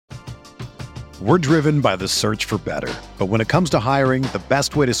We're driven by the search for better. But when it comes to hiring, the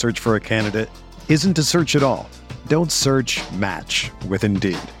best way to search for a candidate isn't to search at all. Don't search, match with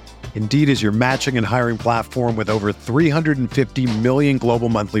Indeed. Indeed is your matching and hiring platform with over 350 million global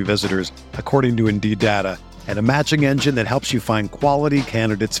monthly visitors, according to Indeed data, and a matching engine that helps you find quality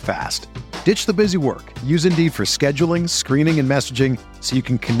candidates fast. Ditch the busy work. Use Indeed for scheduling, screening, and messaging so you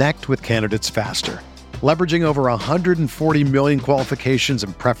can connect with candidates faster. Leveraging over 140 million qualifications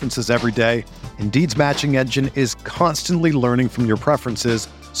and preferences every day, Indeed's matching engine is constantly learning from your preferences,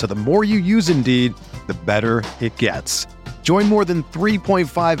 so the more you use Indeed, the better it gets. Join more than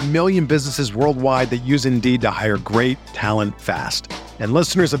 3.5 million businesses worldwide that use Indeed to hire great talent fast. And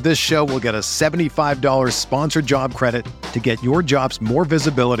listeners of this show will get a $75 sponsored job credit to get your jobs more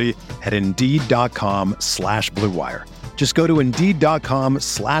visibility at Indeed.com/Blue Wire. Just go to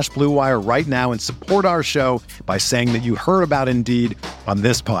Indeed.com/Blue Wire right now and support our show by saying that you heard about Indeed on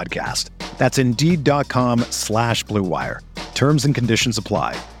this podcast. That's Indeed.com/Blue Wire. Terms and conditions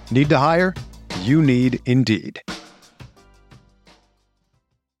apply. Need to hire? You need Indeed.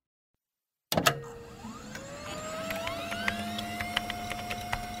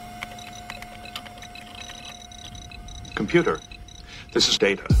 Computer, this is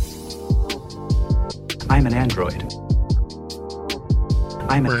Data. I'm an android.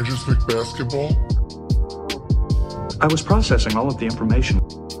 I'm Rangers League basketball. I was processing all of the information.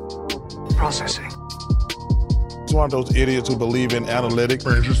 Processing. It's one of those idiots who believe in analytics.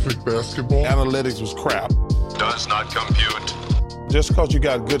 Rangers League basketball. Analytics was crap. Does not compute. Just because you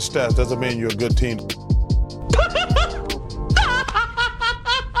got good stats doesn't mean you're a good team.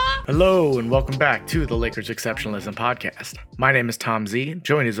 Hello and welcome back to the Lakers Exceptionalism Podcast. My name is Tom Z,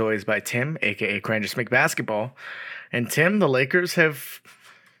 joined as always by Tim, aka Rangers Make Basketball. And Tim, the Lakers have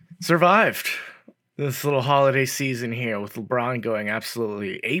survived this little holiday season here with LeBron going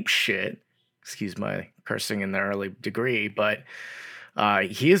absolutely ape shit. Excuse my cursing in the early degree, but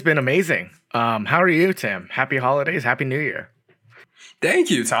he has been amazing. How are you, Tim? Happy holidays, happy New Year. Thank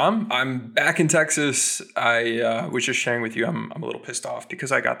you, Tom. I'm back in Texas. I was just sharing with you, I'm a little pissed off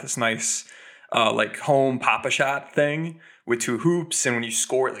because I got this nice like home Pop-A-Shot thing with two hoops, and when you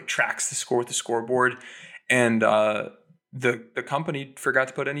score, it like tracks the score with the scoreboard. And the company forgot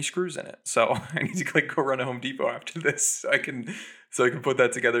to put any screws in it, so I need to like go run to Home Depot after this so I can put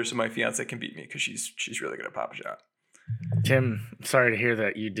that together so my fiance can beat me because she's really good at Pop-A-Shot. Tim, I'm sorry to hear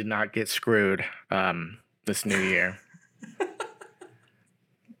that you did not get screwed this new year.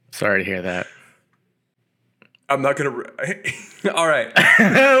 Sorry to hear that. I'm not gonna. All right.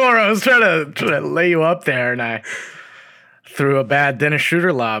 I was trying to lay you up there, and I threw a bad Dennis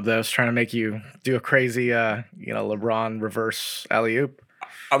Schroeder lob that was trying to make you do a crazy, LeBron reverse alley-oop.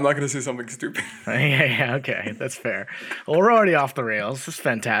 I'm not gonna say something stupid. Yeah, okay, that's fair. Well, we're already off the rails. This is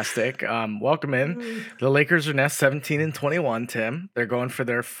fantastic. Welcome in. The Lakers are now 17-21. Tim, they're going for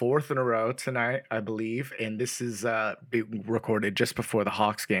their fourth in a row tonight, I believe, and this is being recorded just before the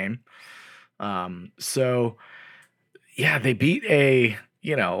Hawks game. So, yeah, they beat a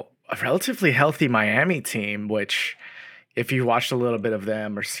relatively healthy Miami team, which, if you watched a little bit of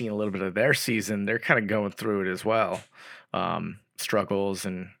them or seen a little bit of their season, they're kind of going through it as well. Struggles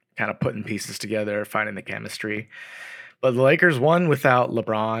and kind of putting pieces together, finding the chemistry. But the Lakers won without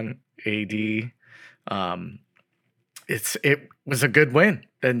LeBron, AD. It was a good win.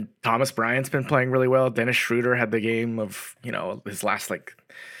 And Thomas Bryant's been playing really well. Dennis Schroeder had the game of, his last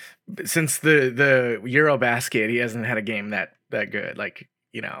since the Eurobasket, he hasn't had a game that good.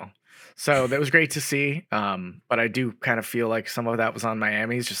 So that was great to see. But I do kind of feel like some of that was on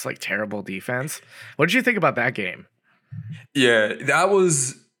Miami's just terrible defense. What did you think about that game? Yeah, it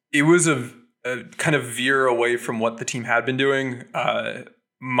was a kind of veer away from what the team had been doing.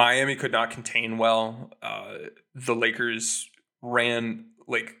 Miami could not contain well. The Lakers ran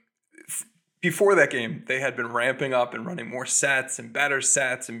before that game, they had been ramping up and running more sets and better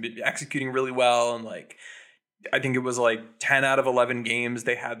sets and executing really well. And I think it was 10 out of 11 games,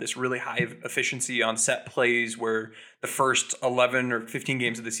 they had this really high efficiency on set plays where the first 11 or 15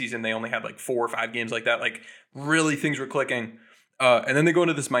 games of the season, they only had 4 or 5 games like that. Really things were clicking. And then they go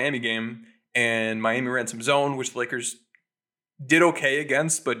into this Miami game and Miami ran some zone, which the Lakers did okay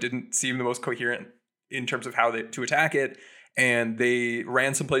against, but didn't seem the most coherent in terms of how to attack it. And they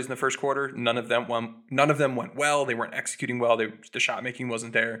ran some plays in the first quarter. None of them went well. They weren't executing well. The shot making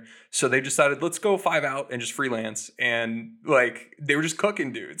wasn't there. So they decided, let's go 5 out and just freelance. And they were just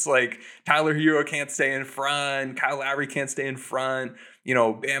cooking dudes. Tyler Hero can't stay in front. Kyle Lowry can't stay in front.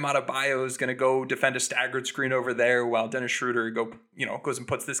 Bam Adebayo is going to go defend a staggered screen over there while Dennis Schroeder goes and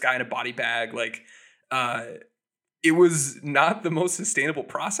puts this guy in a body bag. It was not the most sustainable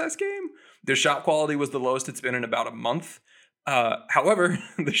process game, Their shot quality was the lowest it's been in about a month. However,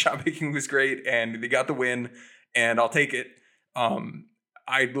 the shot making was great and they got the win, and I'll take it.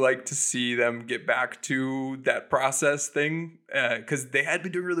 I'd like to see them get back to that process thing because they had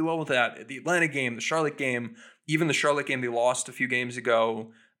been doing really well with that. The Atlanta game, the Charlotte game, even the Charlotte game they lost a few games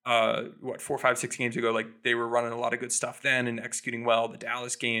ago, 4, 5, 6 games ago, like they were running a lot of good stuff then and executing well. The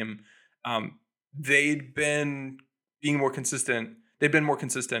Dallas game, they'd been being more consistent. They've been more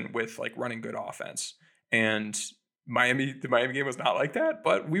consistent with like running good offense, and the Miami game was not like that,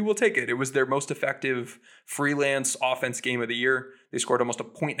 but we will take it. It was their most effective freelance offense game of the year. They scored almost a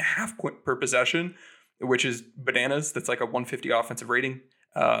 1.5 per possession, which is bananas. That's like a 150 offensive rating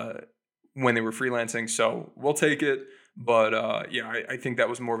when they were freelancing. So we'll take it. But I think that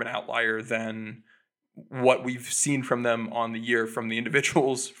was more of an outlier than what we've seen from them on the year, from the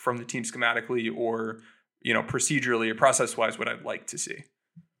individuals, from the team schematically, or procedurally or process wise, what I'd like to see.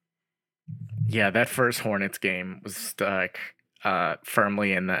 Yeah, that first Hornets game was stuck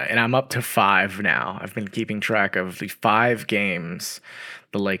firmly in and I'm up to 5 now. I've been keeping track of the 5 games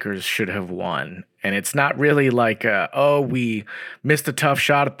the Lakers should have won. And it's not really like, we missed a tough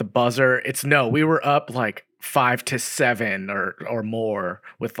shot at the buzzer. It's no, we were up like 5-7 or more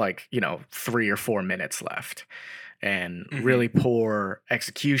with 3 or 4 minutes left. And really poor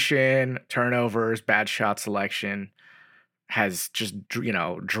execution, turnovers, bad shot selection has just,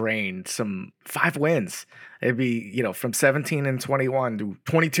 drained some 5 wins. It'd be, from 17-21 to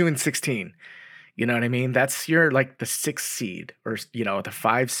 22-16. You know what I mean? That's your the 6th seed or, the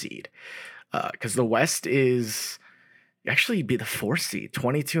 5 seed. Because the West is actually be the 4th seed.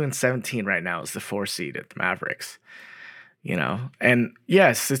 22-17 right now is the 4th seed at the Mavericks. And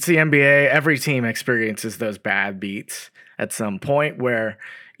yes, it's the NBA. Every team experiences those bad beats at some point, where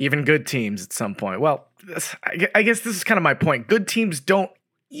even good teams at some point. Well, I guess this is kind of my point. Good teams don't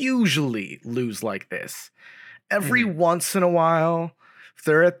usually lose like this. Every once in a while, if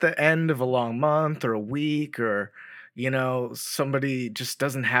they're at the end of a long month or a week, or somebody just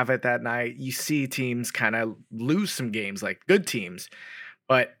doesn't have it that night, you see teams kind of lose some games, like good teams.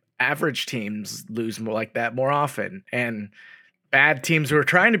 But average teams lose more like that more often, and bad teams who are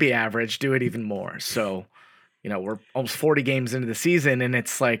trying to be average do it even more. So, we're almost 40 games into the season, and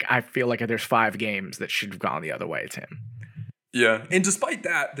it's like I feel like there's 5 games that should have gone the other way, Tim. Yeah, and despite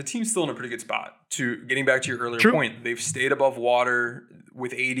that, the team's still in a pretty good spot. To getting back to your earlier point, they've stayed above water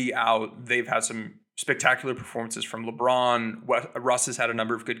with AD out. They've had some spectacular performances from LeBron. Russ has had a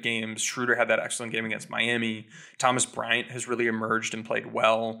number of good games. Schroeder had that excellent game against Miami. Thomas Bryant has really emerged and played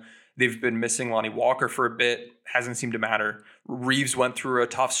well. They've been missing Lonnie Walker for a bit. Hasn't seemed to matter. Reeves went through a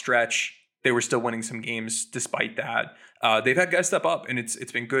tough stretch. They were still winning some games despite that. They've had guys step up, and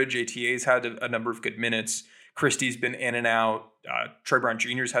it's been good. JTA's had a number of good minutes. Christie's been in and out. Troy Brown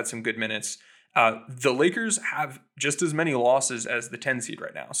Jr.'s had some good minutes. The Lakers have just as many losses as the 10 seed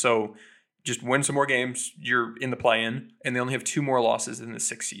right now. So just win some more games, you're in the play-in, and they only have 2 more losses than the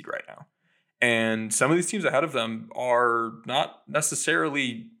 6 seed right now. And some of these teams ahead of them are not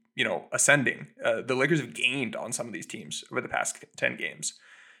necessarily, ascending. The Lakers have gained on some of these teams over the past 10 games.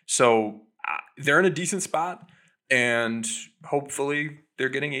 So they're in a decent spot, and hopefully they're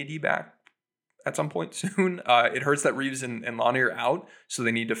getting AD back at some point soon. It hurts that Reeves and Lonnie are out, so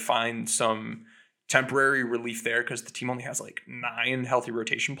they need to find some temporary relief there, because the team only has 9 healthy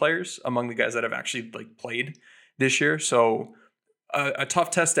rotation players among the guys that have actually played this year. So a tough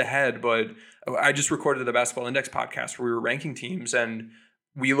test ahead. But I just recorded the Basketball Index podcast where we were ranking teams, and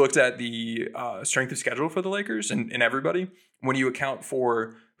we looked at the strength of schedule for the Lakers and everybody. When you account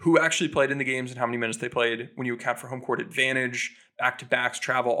for who actually played in the games and how many minutes they played, when you account for home court advantage, back-to-backs,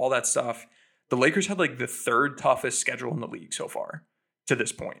 travel, all that stuff, the Lakers had the 3rd toughest schedule in the league so far to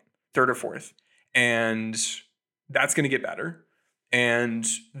this point, 3rd or 4th. And that's going to get better. And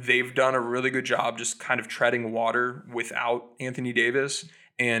they've done a really good job just kind of treading water without Anthony Davis.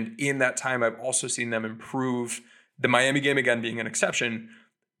 And in that time, I've also seen them improve. The Miami game, again, being an exception,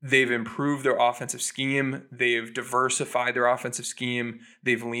 they've improved their offensive scheme. They've diversified their offensive scheme.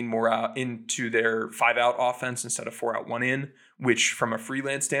 They've leaned more out into their 5-out offense instead of 4-out, 1-in, which from a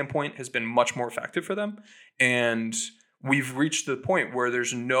freelance standpoint has been much more effective for them. And we've reached the point where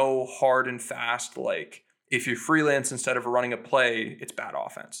there's no hard and fast, if you freelance instead of running a play, it's bad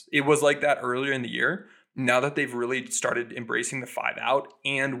offense. It was like that earlier in the year. Now that they've really started embracing the 5-out,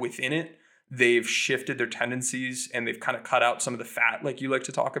 and within it, they've shifted their tendencies and they've kind of cut out some of the fat, like you like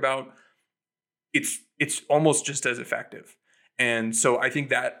to talk about. It's almost just as effective. And so I think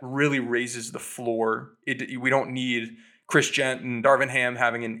that really raises the floor. We don't need Chris Gent and Darvin Ham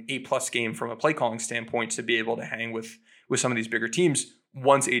having an A+ game from a play calling standpoint to be able to hang with some of these bigger teams.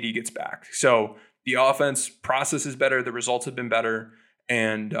 once AD gets back. So the offense process is better. The results have been better.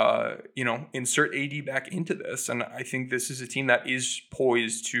 And, insert AD back into this. And I think this is a team that is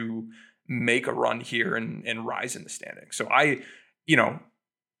poised to make a run here and rise in the standings. So 5-5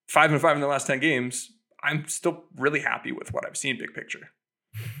 in the last 10 games, I'm still really happy with what I've seen big picture.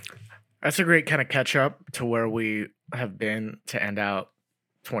 That's a great kind of catch up to where we have been to end out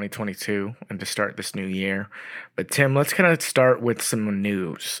 2022 and to start this new year. But Tim, let's kind of start with some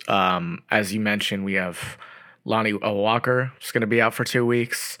news. As you mentioned, we have Lonnie Walker is going to be out for 2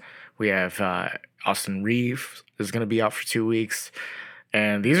 weeks. We have Austin Reeves is going to be out for 2 weeks.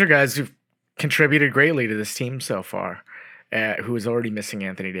 And these are guys who've contributed greatly to this team so far, who is already missing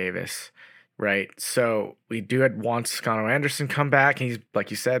Anthony Davis, right? So we do want Scotto Anderson come back. He's, like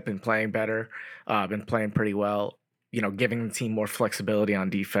you said, been playing better, been playing pretty well, giving the team more flexibility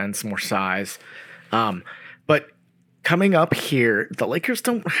on defense, more size. But coming up here, the Lakers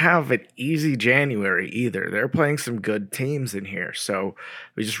don't have an easy January either. They're playing some good teams in here. So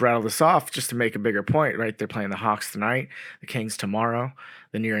we just rattle this off just to make a bigger point, right? They're playing the Hawks tonight, the Kings tomorrow.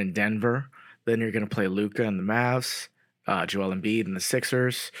 Then you're in Denver. Then you're going to play Luka and the Mavs, Joel Embiid and the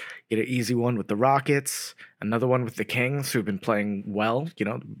Sixers. Get an easy one with the Rockets. Another one with the Kings, who've been playing well,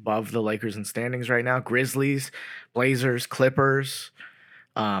 above the Lakers in standings right now. Grizzlies, Blazers, Clippers.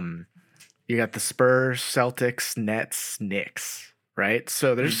 You got the Spurs, Celtics, Nets, Knicks, right?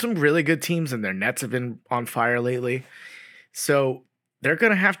 So there's some really good teams in there. Nets have been on fire lately. So they're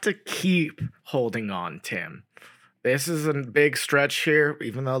going to have to keep holding on, Tim. This is a big stretch here.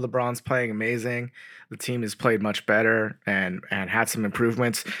 Even though LeBron's playing amazing, the team has played much better and had some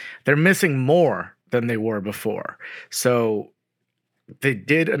improvements. They're missing more than they were before. So they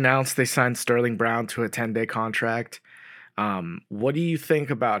did announce they signed Sterling Brown to a 10-day contract. What do you think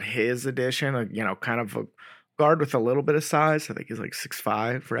about his addition? Kind of a guard with a little bit of size. I think he's like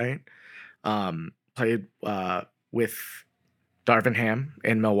 6'5", right? Played with Darvin Ham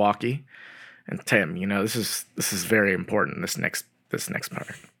in Milwaukee. And Tim, this is very important. This next part.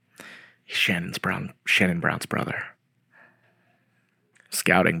 He's Shannon Brown's brother.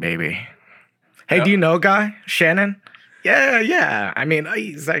 Scouting, baby. Hey, Yep. Do you know Guy Shannon? Yeah. I mean,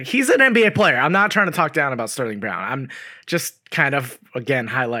 he's an NBA player. I'm not trying to talk down about Sterling Brown. I'm just kind of, again,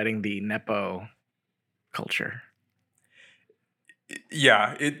 highlighting the Nepo culture.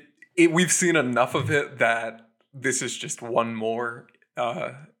 Yeah, we've seen enough of it that this is just one more,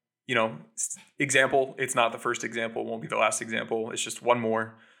 example. It's not the first example. It won't be the last example. It's just one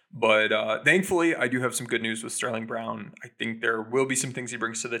more. But thankfully, I do have some good news with Sterling Brown. I think there will be some things he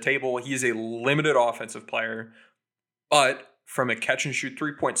brings to the table. He is a limited offensive player. But from a catch-and-shoot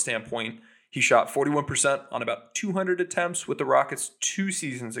three-point standpoint, he shot 41% on about 200 attempts with the Rockets 2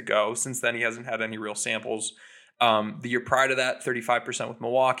 seasons ago. Since then, he hasn't had any real samples. The year prior to that, 35% with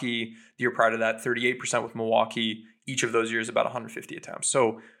Milwaukee. The year prior to that, 38% with Milwaukee. Each of those years, about 150 attempts.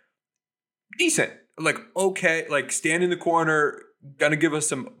 So decent. Okay. Stand in the corner, gonna give us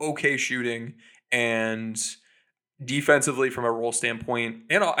some okay shooting. And defensively, from a role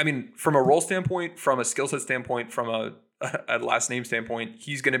standpoint, from a role standpoint, from a skill set standpoint, from a last name standpoint,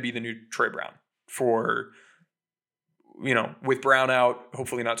 he's going to be the new Trey Brown for, with Brown out,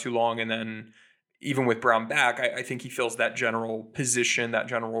 hopefully not too long. And then even with Brown back, I think he fills that general position, that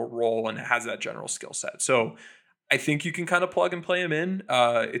general role, and has that general skill set. So I think you can kind of plug and play him in.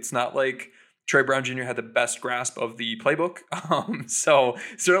 It's not like Trey Brown Jr. had the best grasp of the playbook. So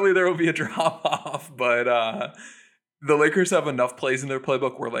certainly there will be a drop off, but the Lakers have enough plays in their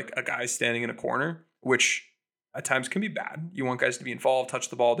playbook where a guy's standing in a corner, which at times can be bad. You want guys to be involved, touch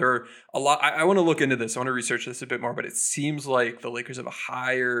the ball. There are a lot. I want to look into this. I want to research this a bit more, but it seems like the Lakers have a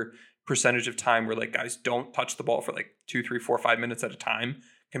higher percentage of time where guys don't touch the ball for 2, 3, 4, 5 minutes at a time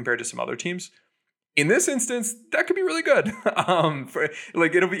compared to some other teams. In this instance, that could be really good.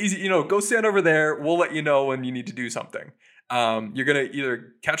 It'll be easy, go stand over there. We'll let you know when you need to do something. You're going to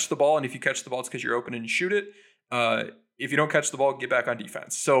either catch the ball, and if you catch the ball, it's because you're open and you shoot it. If you don't catch the ball, get back on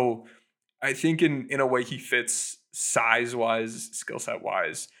defense. So I think in a way he fits size-wise, skill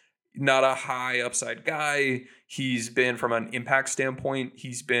set-wise. Not a high upside guy. He's been, from an impact standpoint,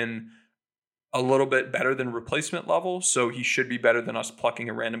 he's been a little bit better than replacement level. So he should be better than us plucking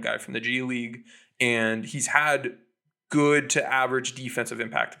a random guy from the G League. And he's had good to average defensive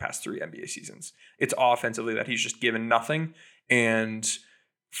impact the past 3 NBA seasons. It's offensively that he's just given nothing. And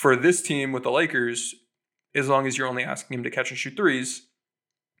for this team with the Lakers, as long as you're only asking him to catch and shoot threes,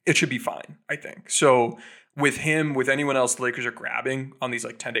 it should be fine, I think. So with him, with anyone else the Lakers are grabbing on these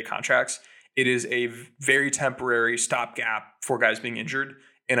 10-day contracts, it is a very temporary stopgap for guys being injured.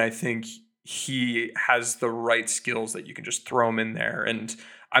 And I think he has the right skills that you can just throw him in there. And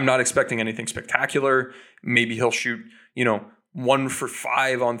I'm not expecting anything spectacular. Maybe he'll shoot, 1 for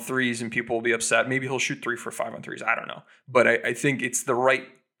 5 on threes and people will be upset. Maybe he'll shoot 3 for 5 on threes. I don't know. But I think it's the right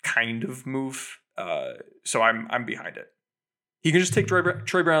kind of move. So I'm behind it. He can just take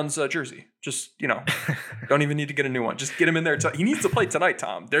Troy Brown's jersey. Just, don't even need to get a new one. Just get him in there. He needs to play tonight,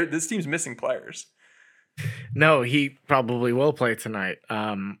 Tom. This team's missing players. No, he probably will play tonight,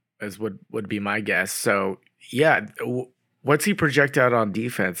 as would be my guess. So, yeah, what's he project out on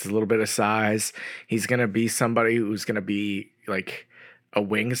defense? A little bit of size. He's going to be somebody who's going to be like a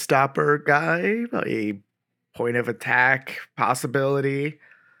wing stopper guy, a point of attack possibility.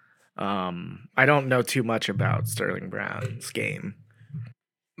 I don't know too much about Sterling Brown's game.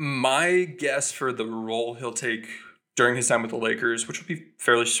 My guess for the role he'll take during his time with the Lakers, which would be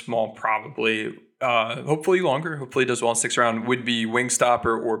fairly small probably, hopefully longer, hopefully he does well in 6th round, would be wing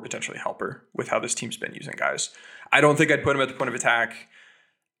stopper or potentially helper with how this team's been using guys. I don't think I'd put him at the point of attack.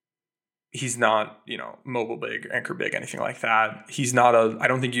 He's not, mobile big, anchor big, anything like that. He's not I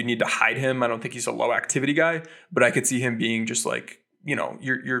don't think you need to hide him. I don't think he's a low activity guy, but I could see him being just like,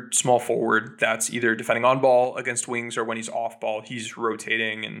 your small forward that's either defending on ball against wings or when he's off ball, he's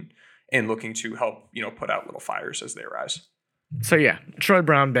rotating and looking to help, put out little fires as they arise. So yeah, Troy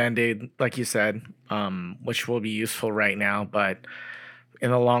Brown Band-Aid, like you said, which will be useful right now, but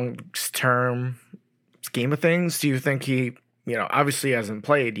in the long term scheme of things, do you think he, obviously hasn't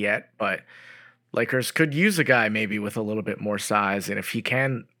played yet, but Lakers could use a guy maybe with a little bit more size, and if he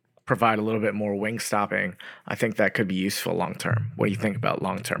can provide a little bit more wing stopping, I think that could be useful long term. What do you think about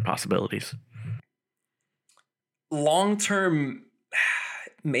long term possibilities? Long term,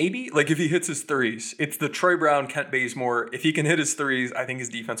 maybe. Like if he hits his threes, it's the Troy Brown, Kent Bazemore. If he can hit his threes, I think his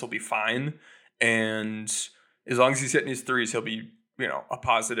defense will be fine. And as long as he's hitting his threes, he'll be, a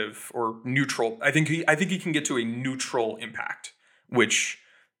positive or neutral. I think he can get to a neutral impact, which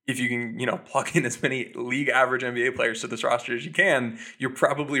if you can, plug in as many league average NBA players to this roster as you can, you're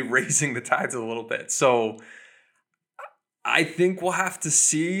probably raising the tides a little bit. So I think we'll have to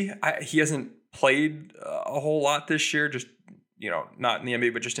see. He hasn't played a whole lot this year, just, not in the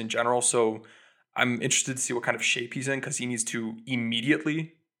NBA, but just in general. So I'm interested to see what kind of shape he's in because he needs to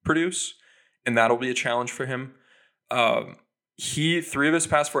immediately produce, and that'll be a challenge for him. 3 of his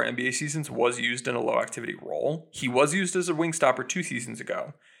past 4 NBA seasons was used in a low activity role. He was used as a wing stopper 2 seasons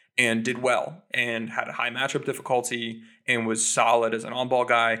ago and did well and had a high matchup difficulty and was solid as an on-ball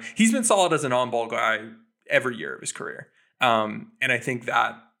guy. He's been solid as an on-ball guy every year of his career. And I think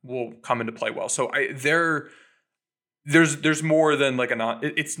that will come into play well. So there's more than like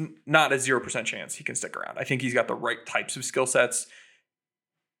it's not a 0% chance he can stick around. I think he's got the right types of skill sets,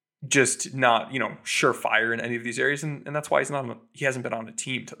 just not, surefire in any of these areas. And that's why he hasn't been on a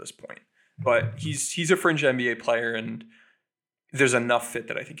team to this point. But he's a fringe NBA player, and there's enough fit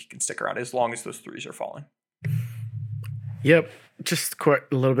that I think he can stick around as long as those threes are falling. Yep. Just quite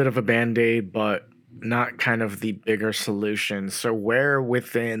a little bit of a Band-Aid, but not kind of the bigger solution. So where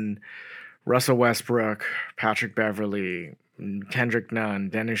within Russell Westbrook, Patrick Beverley, Kendrick Nunn,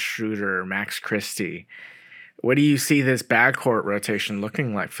 Dennis Schroeder, Max Christie, what do you see this backcourt rotation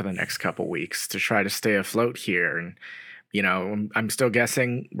looking like for the next couple weeks to try to stay afloat here? And, I'm still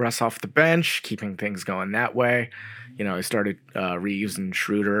guessing Russ off the bench, keeping things going that way. I started reusing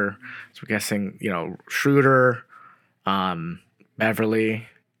Schroeder. So we're guessing, Schroeder, Beverly.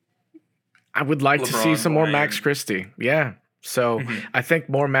 I would like to see some more Max Christie. Yeah. So I think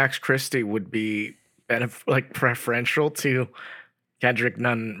more Max Christie would be preferential to Kendrick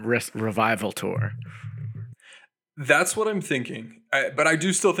Nunn revival tour. That's what I'm thinking. But I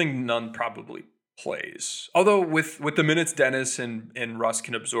do still think Nunn probably plays. Although with the minutes Dennis and Russ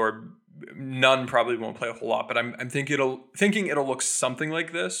can absorb, Nunn probably won't play a whole lot. But I'm thinking it'll look something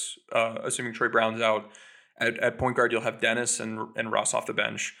like this, assuming Troy Brown's out. At point guard, you'll have Dennis and Russ off the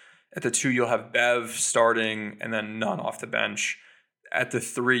bench. At the 2, you'll have Bev starting and then Nunn off the bench. At the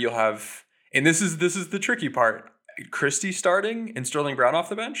 3, you'll have, and this is the tricky part, Christie starting and Sterling Brown off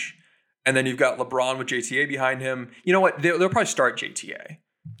the bench. And then you've got LeBron with JTA behind him. You know what? They'll probably start JTA.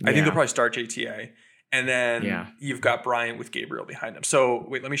 I think they'll probably start JTA. And then you've got Bryant with Gabriel behind him. So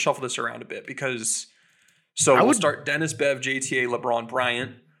wait, let me shuffle this around a bit because we'll start Dennis, Bev, JTA, LeBron,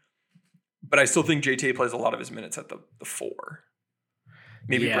 Bryant. But I still think JTA plays a lot of his minutes at the 4.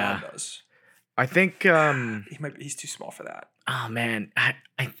 Maybe Brown does. I think he's too small for that. Oh man,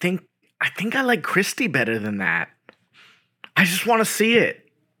 I think I like Christie better than that. I just want to see it.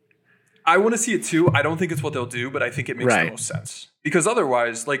 I want to see it too. I don't think it's what they'll do, but I think it makes the most sense. Because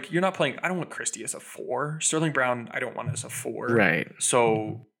otherwise, you're not playing. I don't want Christie as a 4. Sterling Brown, I don't want as a 4. Right.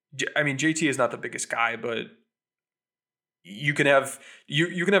 So I mean, JT is not the biggest guy, but you can have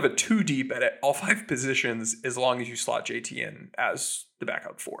you can have a 2 deep at all 5 positions as long as you slot JT in as the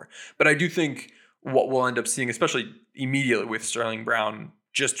backup 4. But I do think what we'll end up seeing, especially immediately with Sterling Brown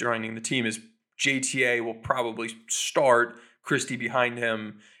just joining the team, is JTA will probably start, Christie behind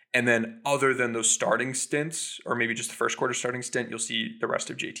him, and then other than those starting stints, or maybe just the first quarter starting stint, you'll see the rest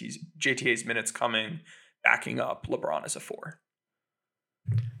of JTA's minutes coming, backing up LeBron as a 4.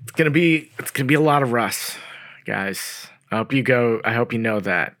 It's gonna be a lot of Russ, guys. I hope you know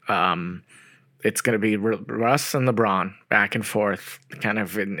that. It's going to be Russ and LeBron back and forth, kind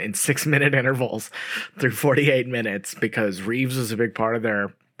of in 6-minute intervals through 48 minutes, because Reeves was a big part of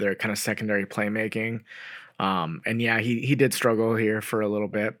their kind of secondary playmaking. And yeah, he did struggle here for a little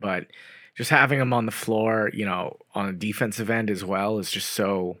bit, but just having him on the floor, on a defensive end as well, is just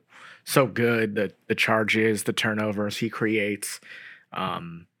so good. The charges, the turnovers he creates.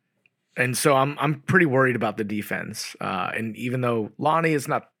 And so I'm pretty worried about the defense. And even though Lonnie is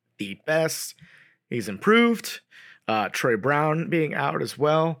not the best, he's improved. Troy Brown being out as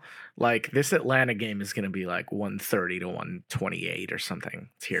well. Like, this Atlanta game is going to be like 130 to 128 or something.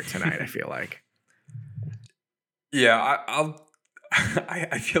 It's here tonight, I feel like. Yeah,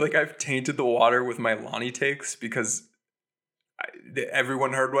 I feel like I've tainted the water with my Lonnie takes because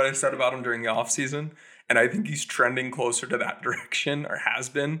everyone heard what I said about him during the offseason. And I think he's trending closer to that direction, or has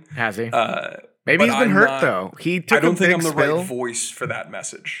been. Has he? Maybe he's been hurt, though. I don't think I'm the right voice for that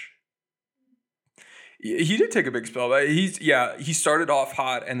message. He did take a big spell, but he started off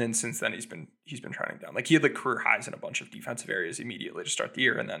hot, and then since then he's been trending down. Like, he had career highs in a bunch of defensive areas immediately to start the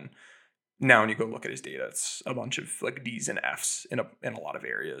year, and then now when you go look at his data, it's a bunch of D's and F's in a lot of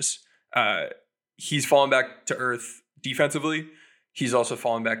areas. He's fallen back to earth defensively. He's also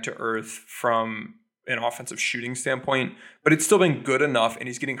fallen back to earth from an offensive shooting standpoint, but it's still been good enough, and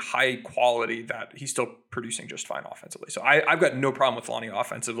he's getting high quality that he's still producing just fine offensively. So I've got no problem with Lonnie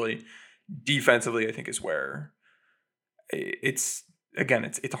offensively. Defensively, I think is where it's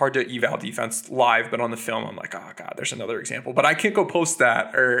hard to eval defense live, but on the film, I'm like, oh God, there's another example. But I can't go post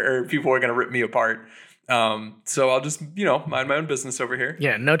that, or people are going to rip me apart. So I'll just, mind my own business over here.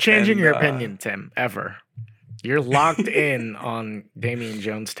 Yeah, no changing your opinion, Tim, ever. You're locked in on Damian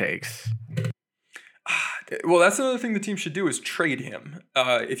Jones takes. Well, that's another thing the team should do, is trade him.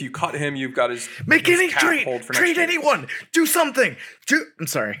 If you cut him, you've got his trade. Trade anyone. Do something. I'm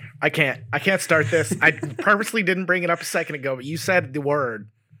sorry. I can't start this. I purposely didn't bring it up a second ago, but you said the word.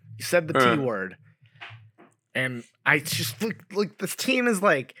 You said the T word. And I just look, this team is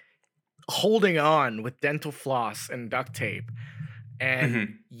like holding on with dental floss and duct tape.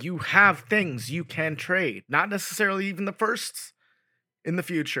 And you have things you can trade. Not necessarily even the firsts in the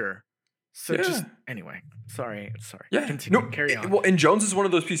future. So just anyway, sorry. Yeah, continue. Carry on. Well, and Jones is one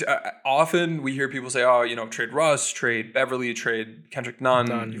of those pieces. Often we hear people say, "Oh, trade Russ, trade Beverly, trade Kendrick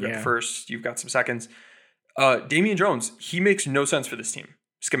Nunn. You've got the first, you've got some seconds." Damian Jones, he makes no sense for this team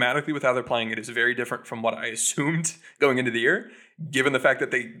schematically with how they're playing. It is very different from what I assumed going into the year. Given the fact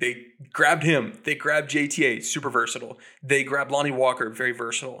that they grabbed him, they grabbed JTA, super versatile. They grabbed Lonnie Walker, very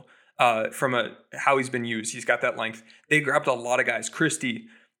versatile. From how he's been used, he's got that length. They grabbed a lot of guys. Christie.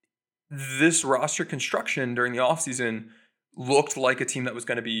 This roster construction during the offseason looked like a team that was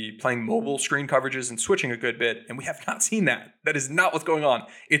going to be playing mobile screen coverages and switching a good bit, and we have not seen that. That is not what's going on.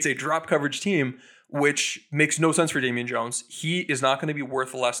 It's a drop coverage team, which makes no sense for Damian Jones. He is not going to be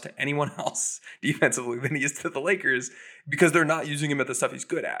worth less to anyone else defensively than he is to the Lakers, because they're not using him at the stuff he's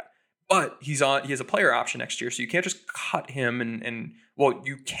good at. But he has a player option next year, so you can't just cut him and well,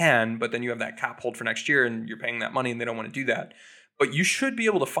 you can, but then you have that cap hold for next year, and you're paying that money, and they don't want to do that. But you should be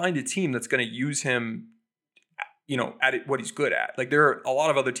able to find a team that's going to use him, at what he's good at. Like, there are a lot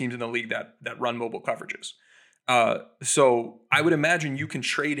of other teams in the league that run mobile coverages. So I would imagine you can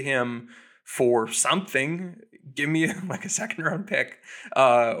trade him for something. Give me a second round pick,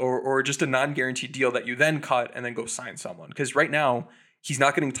 or just a non-guaranteed deal that you then cut and then go sign someone. Because right now he's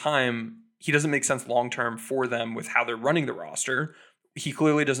not getting time. He doesn't make sense long-term for them with how they're running the roster. He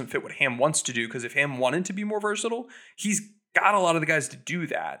clearly doesn't fit what Ham wants to do, because if Ham wanted to be more versatile, he's got a lot of the guys to do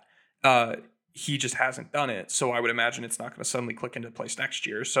that. He just hasn't done it. So I would imagine it's not going to suddenly click into place next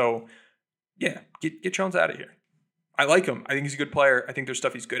year. So yeah, get Jones out of here. I like him. I think he's a good player. I think there's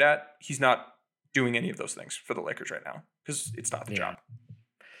stuff he's good at. He's not doing any of those things for the Lakers right now, because it's not the job.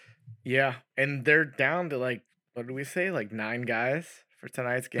 Yeah. And they're down to what did we say? 9 guys for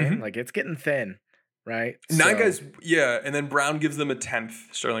tonight's game. It's getting thin, right? 9 guys. Yeah. And then Brown gives them a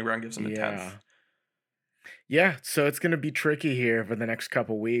 10th. Sterling Brown gives them a 10th. Yeah, so it's going to be tricky here for the next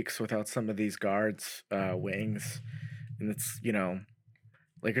couple weeks without some of these guards, wings. And it's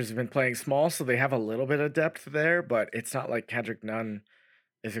Lakers have been playing small, so they have a little bit of depth there, but it's not like Kendrick Nunn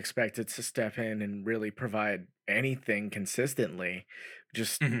is expected to step in and really provide anything consistently.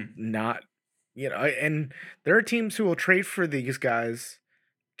 Just not, and there are teams who will trade for these guys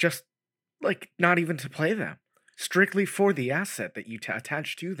just like not even to play them, strictly for the asset that you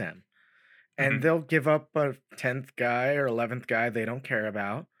attach to them. And they'll give up a 10th guy or 11th guy they don't care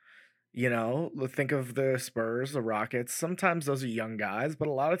about. Think of the Spurs, the Rockets. Sometimes those are young guys, but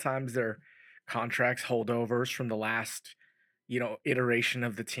a lot of times they're contracts holdovers from the last, iteration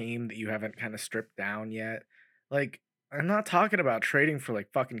of the team that you haven't kind of stripped down yet. Like, I'm not talking about trading for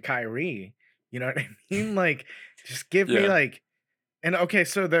like fucking Kyrie. You know what I mean? Like, just give me like, and okay,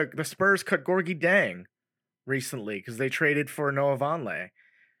 so the Spurs cut Gorgie Dang recently because they traded for Noah Vonleh.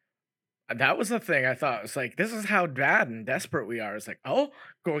 That was the thing I thought. It was like, this is how bad and desperate we are. It's like, oh,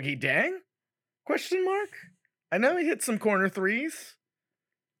 Gorgie Dang? Question mark? I know he hit some corner threes,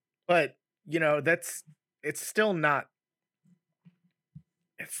 but it's still not.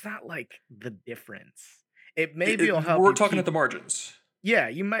 It's not like the difference. It maybe will help. We're talking at the margins. Yeah,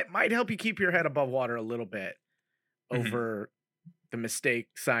 you might help you keep your head above water a little bit over the mistake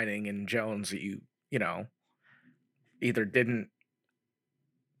signing in Jones that you either didn't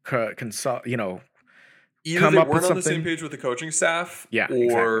consult, either come they up weren't with on the same something. page with the coaching staff,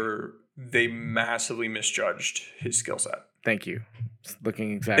 or they massively misjudged his skill set. Thank you. It's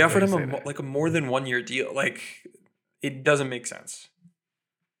looking exactly. They offered him a more than 1 year deal. Like, it doesn't make sense.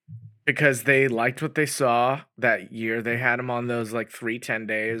 Because they liked what they saw that year. They had him on those like 3-10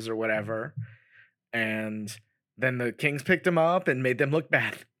 days or whatever. And then the Kings picked him up and made them look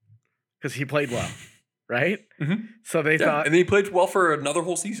bad because he played well. Right? So they thought. And then he played well for another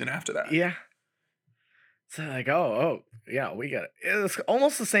whole season after that. Yeah. So like, yeah, we get it. It's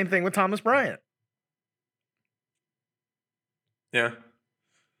almost the same thing with Thomas Bryant. Yeah.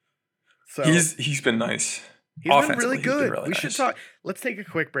 So he's been nice. He's been really good. Really we should nice. talk. Let's take a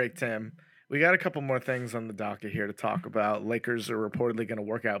quick break, Tim. We got a couple more things on the docket here to talk about. Lakers are reportedly going to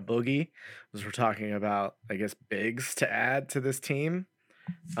work out Boogie, as we're talking about, I guess, bigs to add to this team,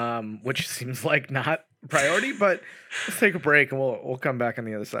 which seems like not a priority. But let's take a break, and we'll come back on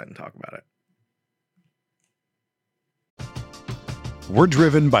the other side and talk about it. We're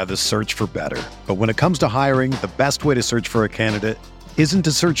driven by the search for better. But when it comes to hiring, the best way to search for a candidate isn't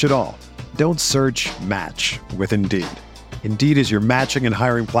to search at all. Don't search, match with Indeed. Indeed is your matching and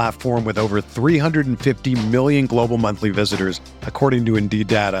hiring platform with over 350 million global monthly visitors, according to Indeed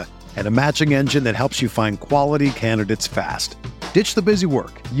data, and a matching engine that helps you find quality candidates fast. Ditch the busy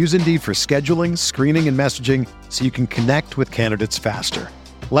work. Use Indeed for scheduling, screening, and messaging so you can connect with candidates faster.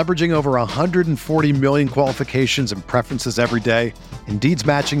 Leveraging over 140 million qualifications and preferences every day, Indeed's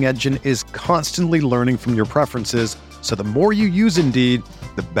matching engine is constantly learning from your preferences, so the more you use Indeed,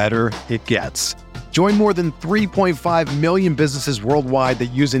 the better it gets. Join more than 3.5 million businesses worldwide that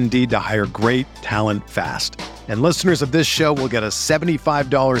use Indeed to hire great talent fast. And listeners of this show will get a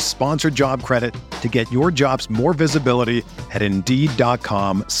 $75 sponsored job credit to get your jobs more visibility at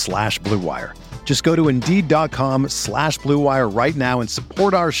Indeed.com/Blue Wire. Just go to Indeed.com/Blue Wire right now and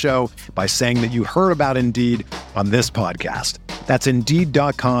support our show by saying that you heard about Indeed on this podcast. That's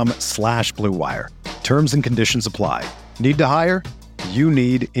Indeed.com/Blue Wire. Terms and conditions apply. Need to hire? You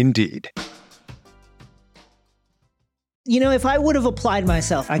need Indeed. If I would have applied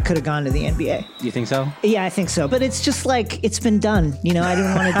myself, I could have gone to the NBA. You think so? Yeah, I think so. But it's just like, it's been done. I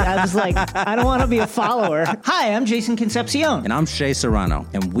didn't want to, I was like, I don't want to be a follower. Hi, I'm Jason Concepcion. And I'm Shea Serrano.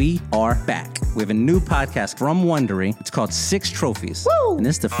 And we are back. We have a new podcast from Wondery. It's called Six Trophies. Woo! And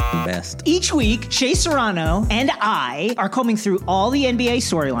it's the best. Each week, Shea Serrano and I are combing through all the NBA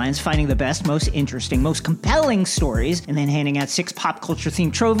storylines, finding the best, most interesting, most compelling stories, and then handing out 6 pop culture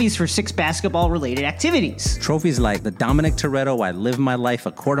themed trophies for 6 basketball related activities. Trophies like the Dominic Toretto I Live My Life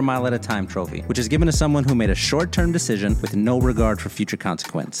a Quarter Mile at a Time trophy, which is given to someone who made a short-term decision with no regard for future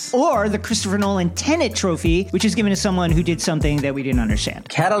consequence. Or the Christopher Nolan Tenet trophy, which is given to someone who did something that we didn't understand.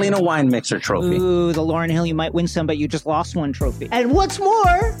 Catalina Wine Mixer trophy. Ooh, the Lauryn Hill You Might Win Some But You Just Lost One trophy. And what's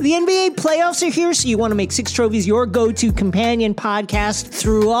more, the NBA playoffs are here, so you want to make 6 Trophies your go-to companion podcast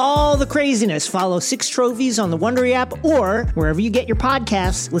through all the craziness. Follow 6 Trophies on the Wondery app or wherever you get your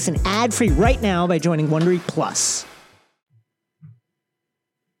podcasts. Listen ad-free right now by joining Wondery Plus.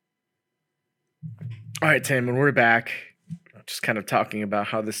 All right, Tim, and we're back. Just kind of talking about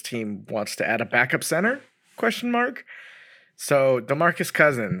how this team wants to add a backup center? ? So DeMarcus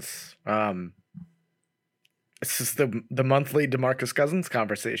Cousins. This is the monthly DeMarcus Cousins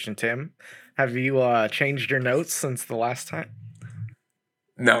conversation, Tim. Have you changed your notes since the last time?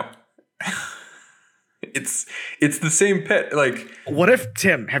 No. It's the same pit. Like, what if,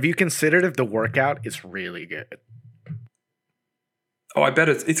 Tim, have you considered if the workout is really good? Oh, I bet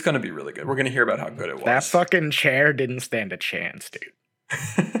it's going to be really good. We're going to hear about how good it was. That fucking chair didn't stand a chance, dude.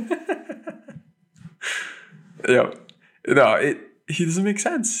 Yeah. No, he doesn't make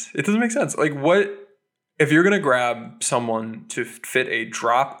sense. It doesn't make sense. Like, what if you're going to grab someone to fit a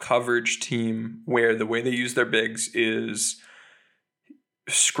drop coverage team where the way they use their bigs is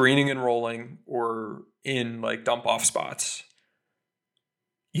screening and rolling or in like dump off spots?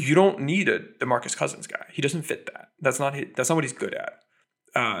 You don't need a DeMarcus Cousins guy. He doesn't fit that. That's not what he's good at.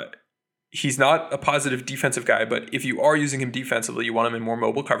 He's not a positive defensive guy, but if you are using him defensively, you want him in more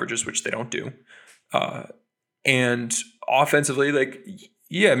mobile coverages, which they don't do. And offensively, like,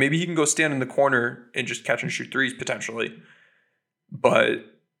 yeah, maybe he can go stand in the corner and just catch and shoot threes potentially. But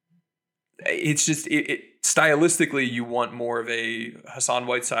it's just, stylistically, you want more of a Hassan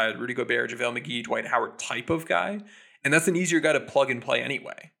Whiteside, Rudy Gobert, JaVale McGee, Dwight Howard type of guy. And that's an easier guy to plug and play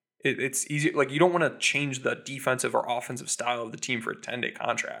anyway. It's easy. Like, you don't want to change the defensive or offensive style of the team for a 10-day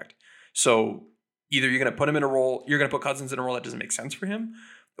contract. So either you're going to put him in a role, you're going to put Cousins in a role that doesn't make sense for him,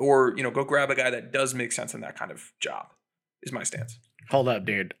 or, you know, go grab a guy that does make sense in that kind of job is my stance. Hold up,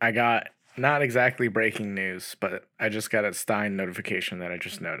 dude. I got not exactly breaking news, but I just got a Stein notification that I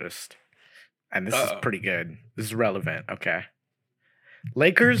just noticed. And this is pretty good. This is relevant. Okay.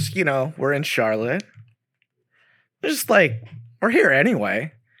 Lakers, you know, we're in Charlotte. Just like, we're here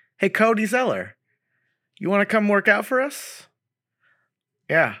anyway. Hey, Cody Zeller, you want to come work out for us?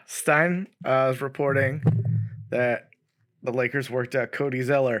 Yeah, Stein is reporting that the Lakers worked out Cody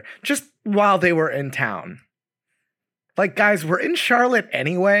Zeller just while they were in town. Like, guys, we're in Charlotte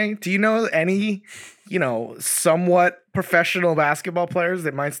anyway. Do you know any, you know, somewhat professional basketball players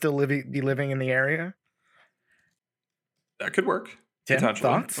that might still be living in the area? That could work. Tim,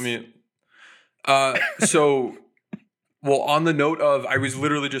 thoughts? I mean, so... Well, on the note of, I was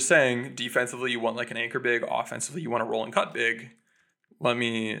literally just saying, defensively, you want like an anchor big. Offensively, you want a roll and cut big. Let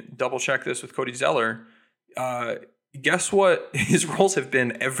me double check this with Cody Zeller. Guess what his roles have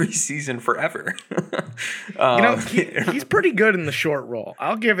been every season forever. You know, he's pretty good in the short roll.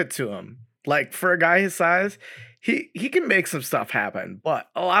 I'll give it to him. Like, for a guy his size, he can make some stuff happen. But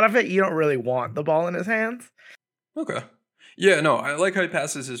a lot of it, you don't really want the ball in his hands. Okay. Yeah, no, I like how he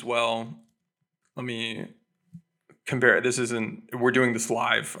passes as well. Let me... compare. We're doing this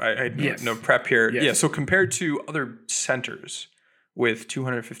live. I had no prep here. Yes. Yeah. So compared to other centers with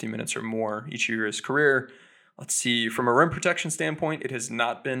 250 minutes or more each year of his career, let's see, from a rim protection standpoint, it has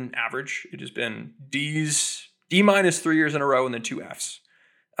not been average. It has been D- 3 years in a row and then 2 Fs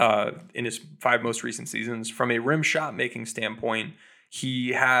in his 5 most recent seasons. From a rim shot making standpoint, he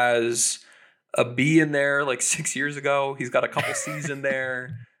has a B in there like 6 years ago. He's got a couple Cs in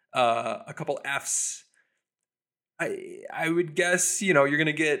there, a couple Fs. I would guess, you know, you're going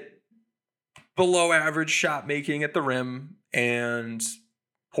to get below average shot making at the rim and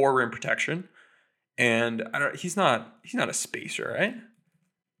poor rim protection. And he's not a spacer, right?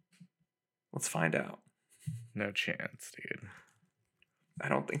 Let's find out. No chance, dude. I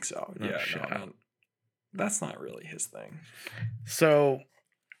don't think so. No, that's not really his thing. So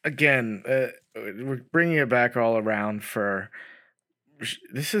again, we're bringing it back all around for,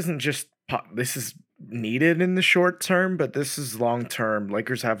 this isn't just, this is needed in the short term, but this is long term.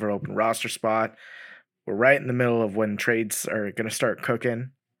 Lakers have an open roster spot. We're right in the middle of when trades are going to start cooking,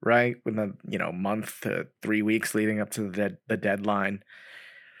 right? Within the month to 3 weeks leading up to the deadline.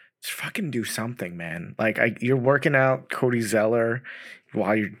 Just fucking do something, man. Like, you're working out Cody Zeller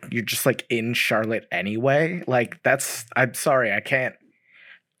while you're just like in Charlotte anyway. Like, I'm sorry, I can't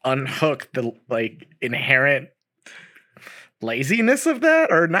unhook the like inherent laziness of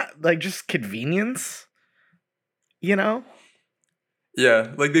that, or not, like, just convenience, you know?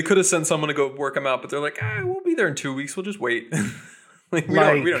 Yeah, like they could have sent someone to go work him out, but they're like, we'll be there in 2 weeks. We'll just wait. We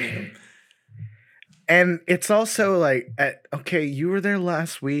don't need him. And it's also like, okay, you were there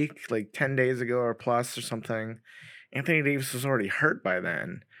last week, like 10 days ago or plus or something. Anthony Davis was already hurt by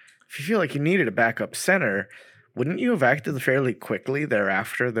then. If you feel like you needed a backup center, wouldn't you have acted fairly quickly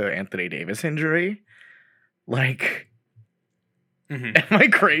thereafter the Anthony Davis injury? Like... Mm-hmm. Am I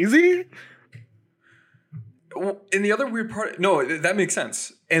crazy? Well, and the other weird part, no, that makes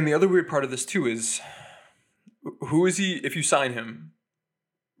sense. And the other weird part of this too is, who is he? If you sign him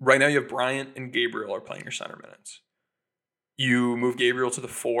right now, you have Bryant and Gabriel are playing your center minutes. You move Gabriel to the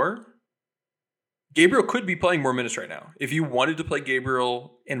 4. Gabriel could be playing more minutes right now. If you wanted to play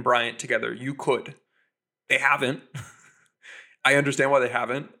Gabriel and Bryant together, you could. They haven't. I understand why they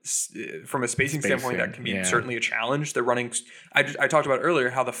haven't. From a spacing standpoint, that can be certainly a challenge. They're running. I talked about earlier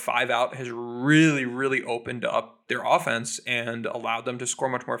how the 5-out has really, really opened up their offense and allowed them to score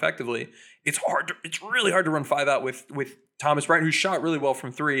much more effectively. It's really hard to run 5-out with Thomas Bryant, who shot really well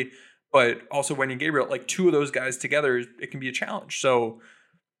from 3, but also Wenyen Gabriel. Like, two of those guys together, it can be a challenge. So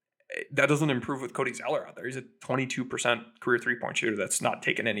that doesn't improve with Cody Zeller out there. He's a 22% career 3-point shooter that's not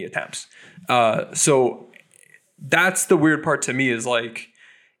taken any attempts. So that's the weird part to me, is like,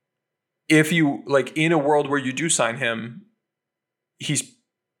 if you, like, in a world where you do sign him, he's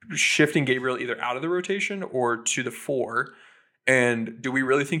shifting Gabriel either out of the rotation or to the 4. And do we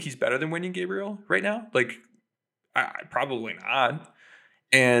really think he's better than Wenyen Gabriel right now? Like, probably not.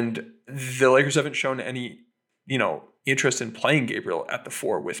 And the Lakers haven't shown any, interest in playing Gabriel at the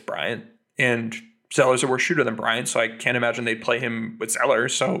 4 with Bryant. And Zeller's a worse shooter than Bryant, so I can't imagine they'd play him with Zeller.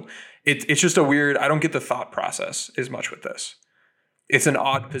 So it's just a weird, I don't get the thought process as much with this. It's an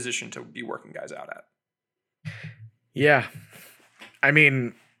odd position to be working guys out at. Yeah. I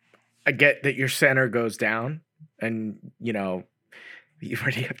mean, I get that your center goes down and, you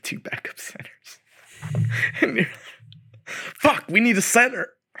already have 2 backup centers. And you're, fuck, we need a center.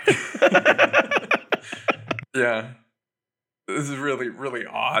 Yeah. This is really, really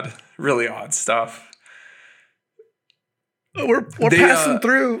odd stuff. We're passing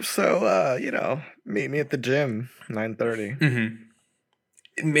through, so meet me at the gym 9:30.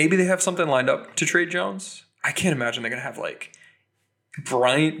 Mm-hmm. Maybe they have something lined up to trade Jones. I can't imagine they're gonna have like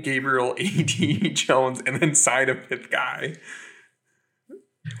Bryant, Gabriel, AD, Jones, and then sign a 5th guy.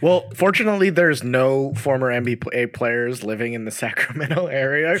 Well, fortunately, there's no former NBA players living in the Sacramento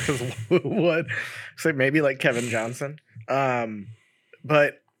area, because who would? So maybe like Kevin Johnson.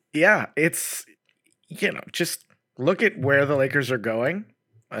 But yeah, it's just look at where the Lakers are going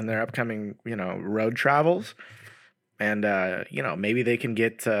and their upcoming, road travels. And, maybe they can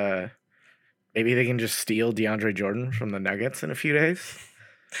get, maybe they can just steal DeAndre Jordan from the Nuggets in a few days.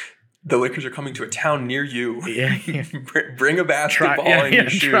 The Lakers are coming to a town near you. Yeah. Bring a basketball in your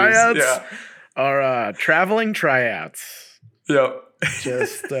shoes. Tryouts Yeah. are traveling tryouts. Yep.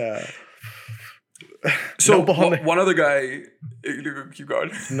 Just, so one other guy, keep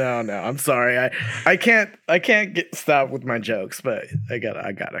going. No, I'm sorry. I can't get stopped with my jokes, but I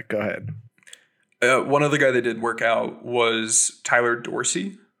gotta go ahead. One other guy that did work out was Tyler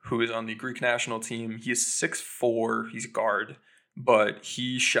Dorsey, who is on the Greek national team. He is 6'4", he's a guard, but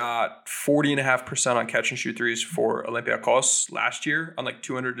he shot 40.5% on catch and shoot threes for Olympiacos last year on like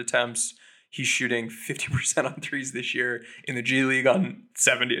 200 attempts. He's shooting 50% on threes this year in the G League on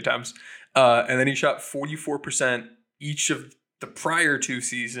 70 attempts. And then he shot 44% each of the prior 2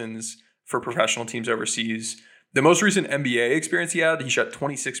 seasons for professional teams overseas. The most recent NBA experience he shot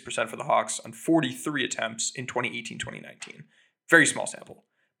 26% for the Hawks on 43 attempts in 2018-2019. Very small sample.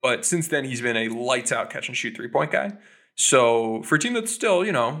 But since then, he's been a lights-out catch-and-shoot three-point guy. So for a team that's still,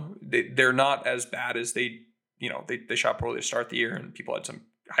 they're not as bad as they shot poorly to start the year, and people had some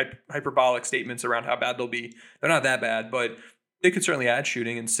hyperbolic statements around how bad they'll be. They're not that bad, but they could certainly add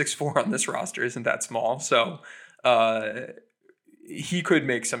shooting, and 6'4" on this roster isn't that small. So he could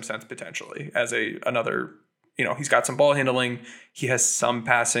make some sense potentially as another, he's got some ball handling, he has some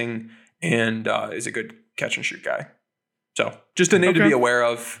passing, and is a good catch and shoot guy. So just a name to be aware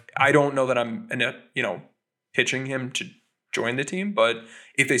of. I don't know that I'm, pitching him to join the team, but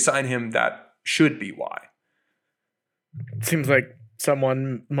if they sign him, that should be why. It seems like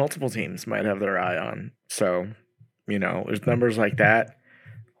someone multiple teams might have their eye on. So, there's numbers like that,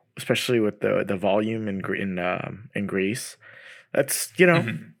 especially with the volume in Greece. That's,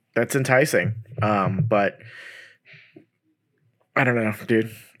 that's enticing. But I don't know,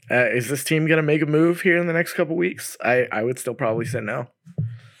 dude. Is this team going to make a move here in the next couple weeks? I would still probably say no.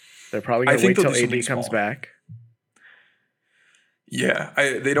 They're probably going to wait till AD comes back. Yeah,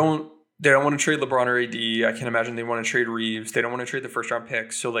 they don't want to trade LeBron or AD. I can't imagine they want to trade Reeves. They don't want to trade the first round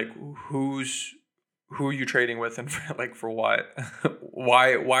picks. So like, who are you trading with, and for what?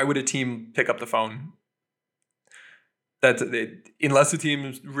 why would a team pick up the phone? Unless the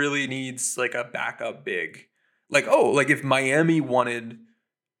team really needs like a backup big, like if Miami wanted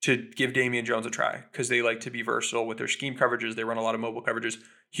to give Damian Jones a try because they like to be versatile with their scheme coverages, they run a lot of mobile coverages.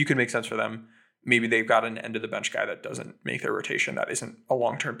 He could make sense for them. Maybe they've got an end of the bench guy that doesn't make their rotation. That isn't a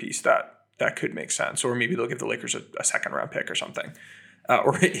long-term piece that could make sense. Or maybe they'll give the Lakers a second round pick or something.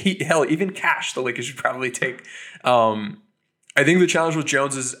 Or even cash the Lakers should probably take. I think the challenge with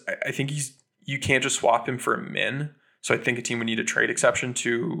Jones is I think you can't just swap him for a min. So I think a team would need a trade exception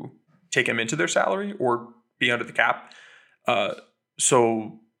to take him into their salary or be under the cap.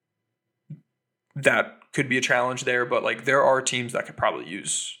 So that could be a challenge there, but like there are teams that could probably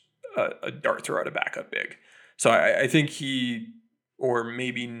use a dart thrower at a backup big. So I think he, or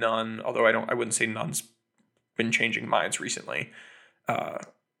maybe Nunn, although I wouldn't say Nunn's been changing minds recently.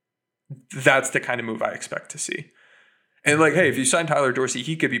 That's the kind of move I expect to see. And like, hey, if you sign Tyler Dorsey,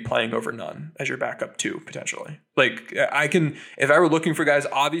 he could be playing over Nunn as your backup too, potentially. Like if I were looking for guys,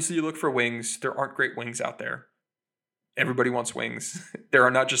 obviously you look for wings. There aren't great wings out there. Everybody wants wings. There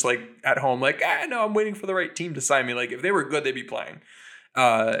are not just like at home, like, no, I'm waiting for the right team to sign me. Like if they were good, they'd be playing.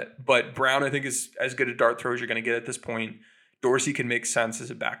 But Brown, I think, is as good a dart throw as you're going to get at this point. Dorsey can make sense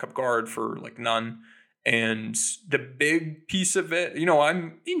as a backup guard for like Nunn. And the big piece of it,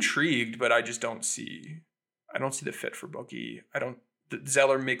 I'm intrigued, but I just don't see the fit for Boogie.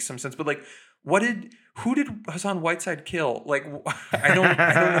 Zeller makes some sense, but like, who did Hassan Whiteside kill? Like, I don't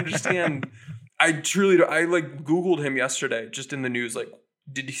understand. I truly don't. I like Googled him yesterday, just in the news. Like,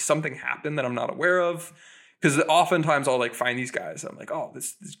 did something happen that I'm not aware of? Because oftentimes I'll like find these guys. I'm like, oh,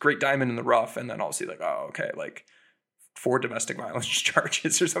 this great diamond in the rough, and then I'll see like, oh, okay, like 4 domestic violence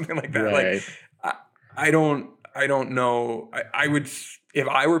charges or something like that. Right. Like, I don't know. I would, if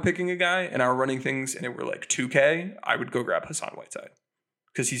I were picking a guy and I were running things and it were like 2K, I would go grab Hassan Whiteside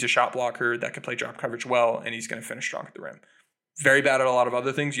because he's a shot blocker that can play drop coverage well, and he's going to finish strong at the rim. Very bad at a lot of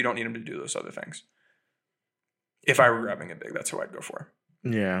other things. You don't need him to do those other things. If I were grabbing a big, that's who I'd go for.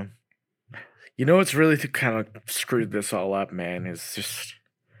 Yeah. What's really kind of screwed this all up, man, is just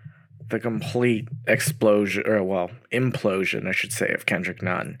the complete explosion, or implosion, I should say, of Kendrick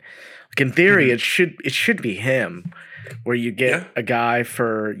Nunn. Like in theory, it should be him, where you get a guy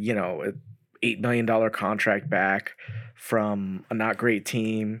for a $8 million contract back from a not great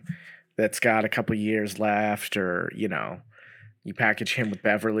team that's got a couple years left, or you package him with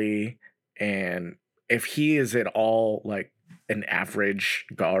Beverly, and if he is at all like an average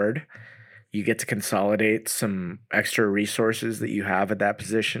guard, you get to consolidate some extra resources that you have at that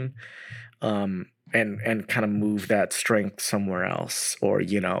position, and kind of move that strength somewhere else, or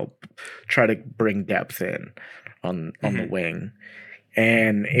try to bring depth in on the wing.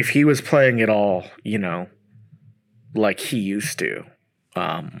 And if he was playing at all, like he used to,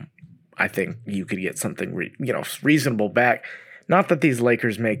 I think you could get something reasonable back. Not that these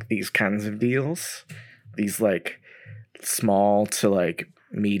Lakers make these kinds of deals, these like small to like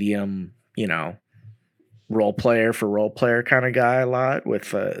medium, role player for role player kind of guy a lot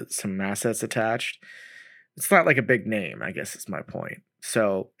with some assets attached. It's not like a big name, I guess is my point.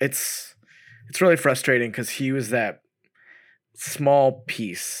 So it's really frustrating because he was that small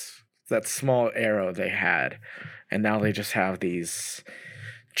piece, that small arrow they had, and now they just have these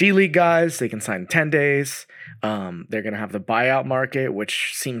G League guys. They can sign 10 days. They're going to have the buyout market,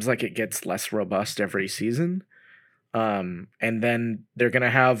 which seems like it gets less robust every season. And then they're going to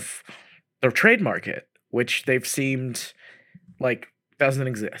have their trade market, which they've seemed like doesn't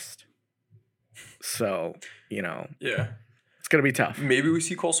exist. So, yeah, it's going to be tough. Maybe we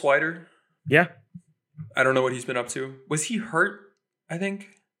see Cole Swider. Yeah. I don't know what he's been up to. Was he hurt? I think.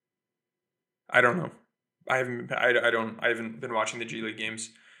 I don't know. I haven't been watching the G League games.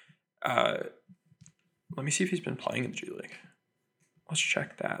 Let me see if he's been playing in the G League. Let's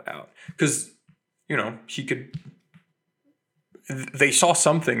check that out. Because, he could. They saw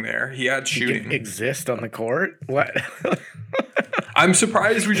something there. He had shooting. He can exist on the court? What? I'm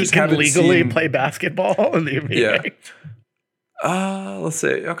surprised we just haven't legally seen... play basketball in the NBA. Yeah. Let's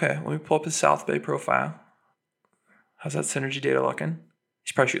see. Okay, let me pull up his South Bay profile. How's that synergy data looking?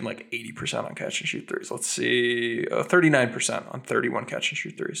 He's probably shooting like 80% on catch and shoot threes. Let's see. 39% on 31 catch and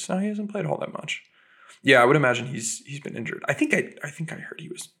shoot threes. No, he hasn't played all that much. Yeah, I would imagine he's been injured. I think I heard he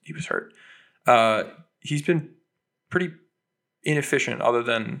was hurt. He's been pretty inefficient other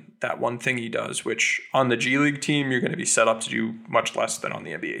than that one thing he does, which on the G League team, you're going to be set up to do much less than on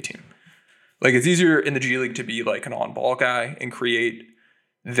the NBA team. Like it's easier in the G League to be like an on-ball guy and create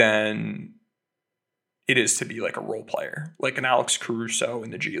than it is to be like a role player. Like an Alex Caruso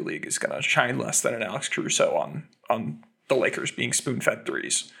in the G League is going to shine less than an Alex Caruso on the Lakers being spoon-fed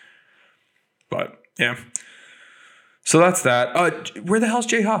threes. But yeah. So that's that. Where the hell's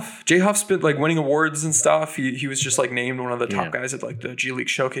Jay Huff? Jay Huff's been like winning awards and stuff. He was just like named one of the top guys at like the G League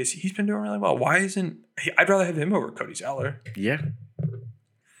showcase. He's been doing really well. Why isn't I'd rather have him over Cody Zeller. Yeah.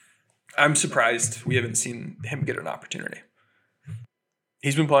 I'm surprised we haven't seen him get an opportunity.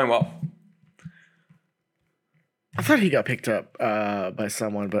 He's been playing well. I thought he got picked up by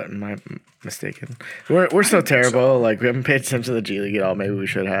someone, but am I mistaken? We're so terrible. So. Like we haven't paid attention to the G League at all. Maybe we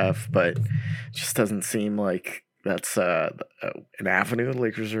should have, but it just doesn't seem like that's an avenue the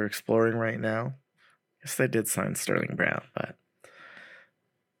Lakers are exploring right now. Yes, they did sign Sterling Brown, but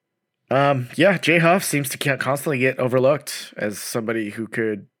Yeah, Jay Huff seems to constantly get overlooked as somebody who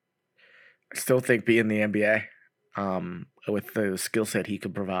could still think be in the NBA with the skill set he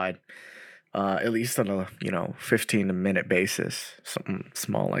could provide, at least on a 15-minute basis, something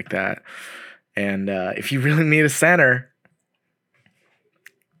small like that. And if you really need a center,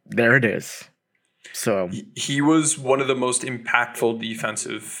 there it is. So he was one of the most impactful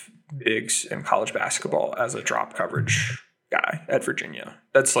defensive bigs in college basketball as a drop coverage guy at Virginia.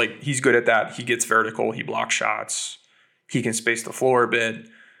 That's like, he's good at that. He gets vertical. He blocks shots. He can space the floor a bit.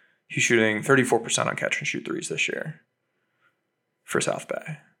 He's shooting 34% on catch and shoot threes this year for South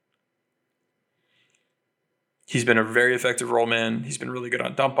Bay. He's been a very effective roll man. He's been really good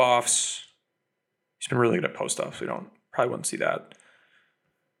on dump offs. He's been really good at post ups. We probably wouldn't see that.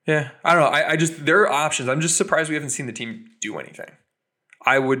 Yeah, I don't know. I just, there are options. I'm just surprised we haven't seen the team do anything.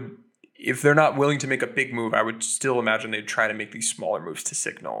 I would, if they're not willing to make a big move, I would still imagine they'd try to make these smaller moves to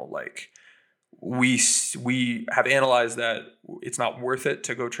signal like, we have analyzed that it's not worth it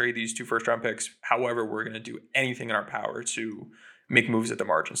to go trade these 2 first-round picks. However, we're going to do anything in our power to make moves at the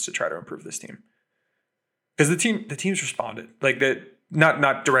margins to try to improve this team. Because the team's responded like that,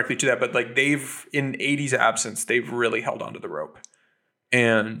 not directly to that, but like they've, in AD's absence, they've really held onto the rope.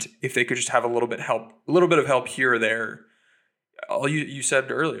 And if they could just have a little bit of help here or there, all you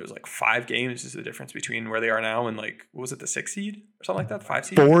said earlier was like 5 games is the difference between where they are now and like, what was it, the 6 seed or something like that? 5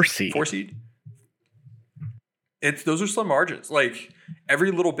 seed? 4 seed. 4 seed. Those are slim margins. Like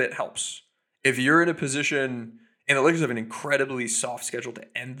every little bit helps. If you're in a position, and the Lakers have an incredibly soft schedule to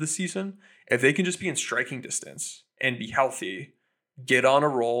end the season, if they can just be in striking distance and be healthy, get on a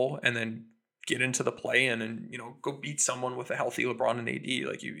roll, and then get into the play-in and go beat someone with a healthy LeBron and AD,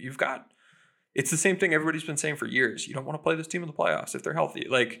 like you've got. It's the same thing everybody's been saying for years. You don't want to play this team in the playoffs if they're healthy.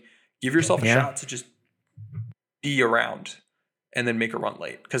 Like give yourself a shot to just be around and then make a run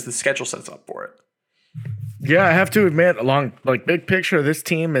late because the schedule sets up for it. Yeah, I have to admit, along like big picture, this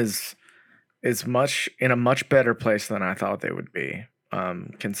team is much in a much better place than I thought they would be,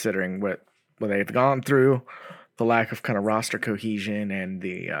 considering what they've gone through, the lack of kind of roster cohesion and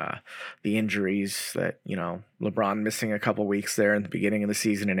the injuries that LeBron missing a couple weeks there in the beginning of the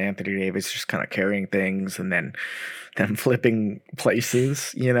season and Anthony Davis just kind of carrying things and then them flipping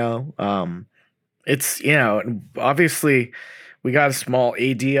places. It's obviously. We got a small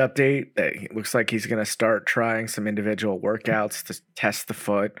AD update that looks like he's going to start trying some individual workouts to test the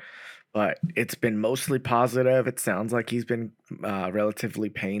foot, but it's been mostly positive. It sounds like he's been relatively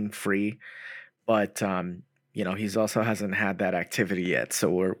pain-free, but he's also hasn't had that activity yet.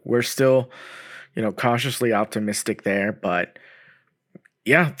 So we're still, cautiously optimistic there. But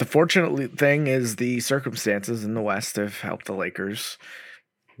yeah, the fortunate thing is the circumstances in the West have helped the Lakers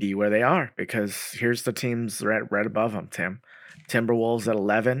be where they are, because here's the teams right above them, Tim. Timberwolves at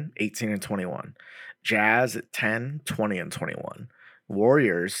 11, 18-21. Jazz at 10, 20-21.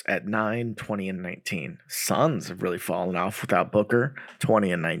 Warriors at 9, 20-19. Suns have really fallen off without Booker,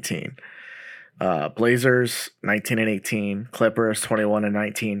 20-19. Blazers 19-18. Clippers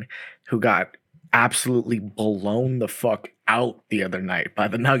 21-19, who got absolutely blown the fuck out the other night by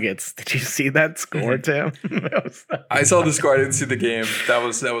the Nuggets. Did you see that score, Tim? I saw the score. I didn't see the game. That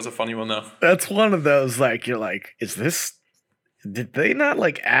was a funny one though. That's one of those like you're like, is this? Did they not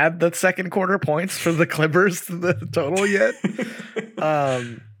like add the second quarter points for the Clippers to the total yet?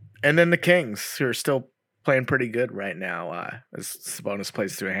 And then the Kings, who are still playing pretty good right now, as Sabonis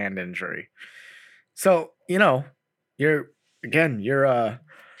plays through a hand injury. So, you're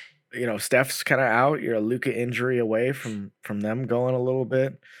Steph's kind of out. You're a Luka injury away from them going a little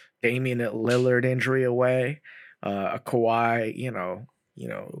bit. Damian Lillard injury away. A Kawhi,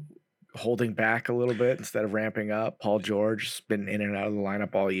 holding back a little bit instead of ramping up. Paul George has been in and out of the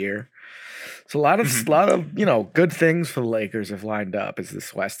lineup all year. So a lot of good things for the Lakers have lined up as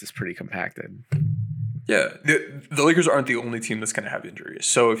this West is pretty compacted. Yeah, the Lakers aren't the only team that's going to have injuries.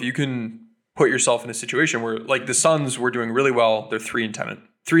 So if you can put yourself in a situation where, like, the Suns were doing really well, they're 3-7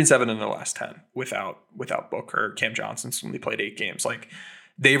 in the last 10 without Booker, Cam Johnson only played 8 games. Like,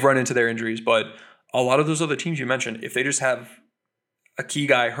 they've run into their injuries, but a lot of those other teams you mentioned, if they just have a key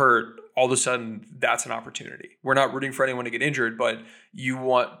guy hurt, all of a sudden that's an opportunity. We're not rooting for anyone to get injured, but you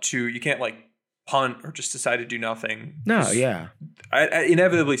can't like punt or just decide to do nothing. No, yeah.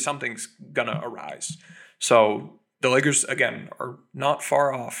 Inevitably something's gonna arise. So the Lakers, again, are not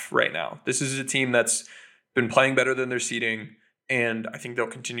far off right now. This is a team that's been playing better than their seeding, and I think they'll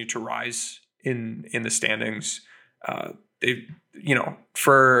continue to rise in the standings.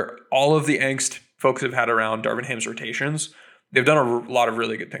 For all of the angst folks have had around Darvin Ham's rotations, they've done a lot of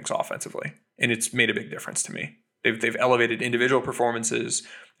really good things offensively, and it's made a big difference to me. They've elevated individual performances.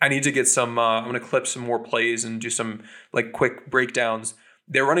 I need to get some. I'm going to clip some more plays and do some like quick breakdowns.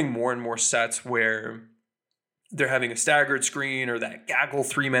 They're running more and more sets where they're having a staggered screen or that gaggle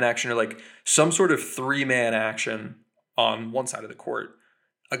 3-man action or like some sort of 3-man action on one side of the court,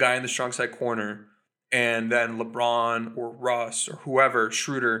 a guy in the strong side corner, and then LeBron or Russ or whoever,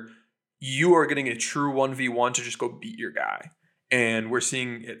 Schroeder, you are getting a true 1v1 to just go beat your guy. And we're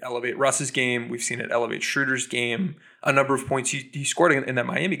seeing it elevate Russ's game. We've seen it elevate Schroeder's game. A number of points he scored in that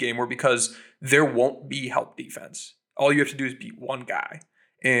Miami game were because there won't be help defense. All you have to do is beat one guy.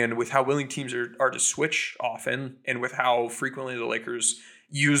 And with how willing teams are to switch often, and with how frequently the Lakers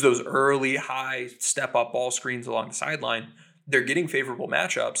use those early high step-up ball screens along the sideline, they're getting favorable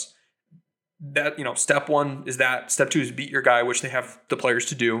matchups. That, step one is that. Step two is beat your guy, which they have the players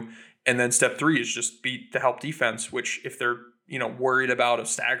to do. And then step three is just beat the help defense, which if they're worried about a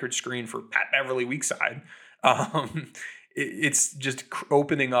staggered screen for Pat Beverly weak side, it's just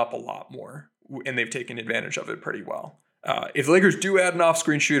opening up a lot more, and they've taken advantage of it pretty well. If the Lakers do add an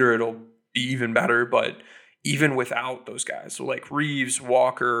off-screen shooter, it'll be even better, but even without those guys, so like Reeves,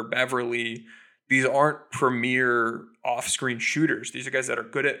 Walker, Beverly, these aren't premier off-screen shooters. These are guys that are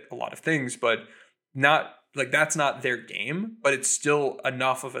good at a lot of things, but not like that's not their game, but it's still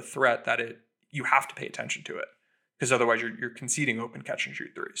enough of a threat that you have to pay attention to it. Because otherwise you're conceding open catch and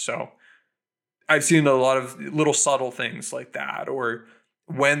shoot threes. So I've seen a lot of little subtle things like that, or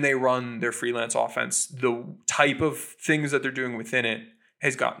when they run their freelance offense, the type of things that they're doing within it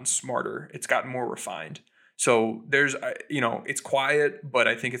has gotten smarter. It's gotten more refined. So there's, it's quiet, but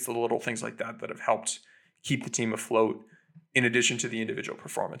I think it's the little things like that that have helped keep the team afloat in addition to the individual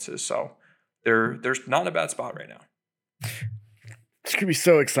performances. So they're not in a bad spot right now. It's going to be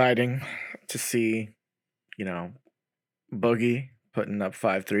so exciting to see, Boogie putting up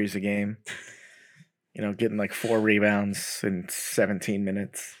 5 threes a game, getting like 4 rebounds in 17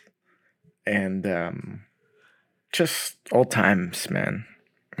 minutes. And just old times, man.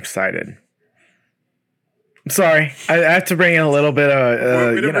 I'm excited. I'm sorry. I have to bring in a little bit of,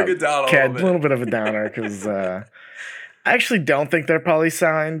 a little bit of a downer because I actually don't think they'll probably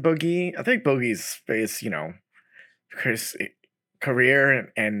sign Boogie. I think Boogie's his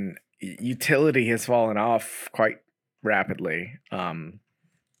career and utility has fallen off quite rapidly.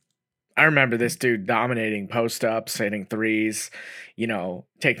 I remember this dude dominating post-ups, hitting threes,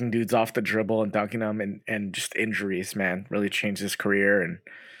 taking dudes off the dribble and dunking them, and just injuries, man, really changed his career. And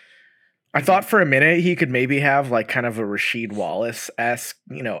I thought for a minute he could maybe have like kind of a Rasheed Wallace-esque,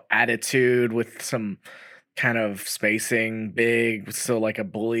 attitude with some kind of spacing, big, still like a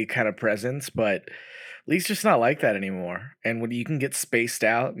bully kind of presence, but Lee's just not like that anymore. And when you can get spaced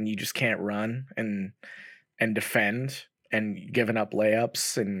out and you just can't run and defend and giving up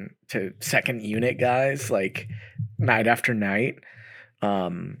layups and to second unit guys like night after night.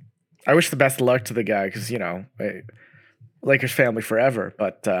 I wish the best of luck to the guy because, Lakers family forever,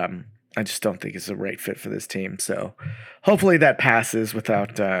 but I just don't think it's a right fit for this team. So hopefully that passes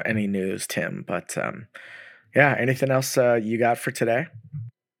without any news, Tim. But anything else you got for today?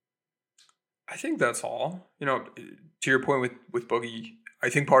 I think that's all. To your point with Boogie, I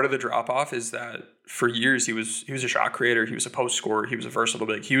think part of the drop off is that for years he was a shot creator, he was a post scorer, he was a versatile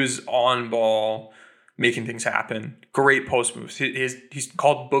big, he was on ball, making things happen. Great post moves. He's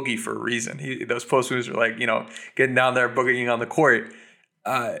called Boogie for a reason. Those post moves are like getting down there, boogieing on the court.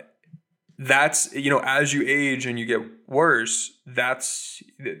 That's as you age and you get worse,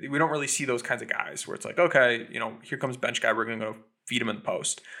 we don't really see those kinds of guys where it's like, okay, here comes bench guy, we're gonna go feed him in the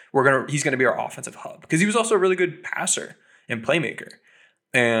post. He's gonna be our offensive hub because he was also a really good passer and playmaker.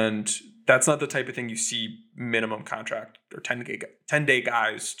 And that's not the type of thing you see minimum contract or 10-day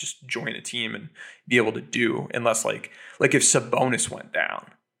guys just join a team and be able to do unless like if Sabonis went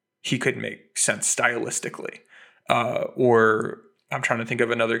down, he could make sense stylistically. Or I'm trying to think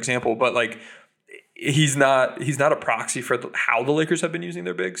of another example, but like he's not a proxy for how the Lakers have been using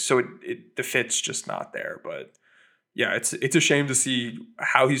their bigs. So the fit's just not there. But yeah, it's a shame to see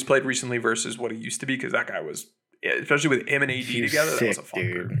how he's played recently versus what he used to be because that guy was, especially with him and AD together, that was a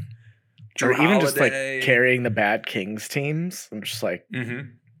funker. Dude. Or even just like carrying the bad Kings teams and just like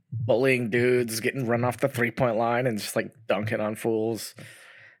bullying dudes, getting run off the 3-point line and just like dunking on fools.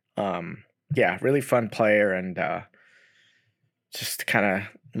 Really fun player and just kind of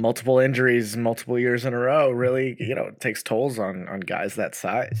multiple injuries, multiple years in a row really, takes tolls on guys that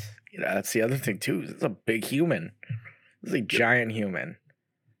size. That's the other thing too. It's a big human. It's a giant human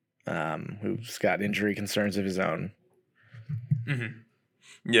who's got injury concerns of his own. Mm-hmm.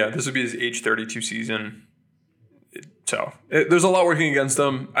 Yeah, this would be his age 32 season. So there's a lot working against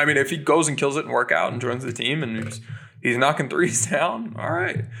him. I mean, if he goes and kills it and work out and joins the team and he's knocking threes down, all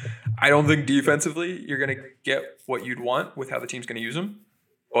right. I don't think defensively you're going to get what you'd want with how the team's going to use him,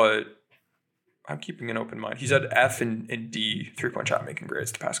 but I'm keeping an open mind. He's had F and D 3-point shot making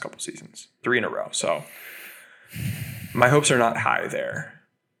grades the past couple seasons, 3 in a row. So my hopes are not high there.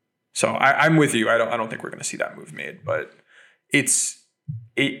 So I'm with you. I don't think we're going to see that move made, but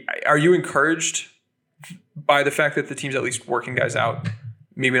are you encouraged by the fact that the team's at least working guys out?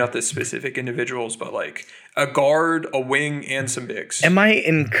 Maybe not the specific individuals, but like a guard, a wing, and some bigs. Am I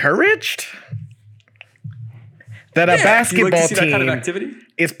encouraged that a basketball team kind of activity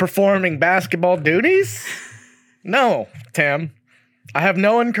is performing basketball duties? No, Tim. I have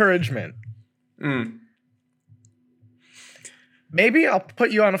no encouragement. Maybe I'll put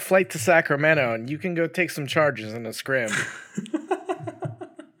you on a flight to Sacramento and you can go take some charges in a scrim.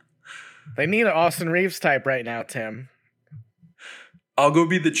 They need an Austin Reeves type right now, Tim. I'll go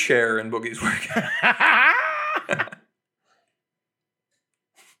be the chair in Boogie's workout.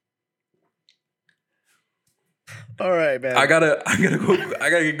 All right, man. I gotta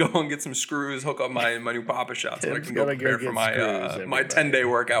go and get some screws, hook up my new Papa Shot so I can go prepare for my 10-day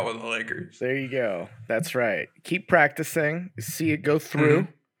workout with the Lakers. There you go. That's right. Keep practicing. See it go through.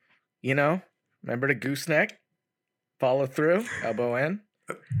 You know, remember to gooseneck, follow through, elbow in.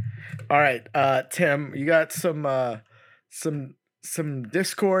 All right, Tim, you got some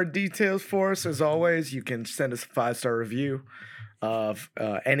Discord details for us. As always, you can send us a 5-star review of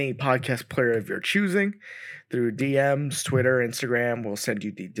any podcast player of your choosing through DMs, Twitter, Instagram. We'll send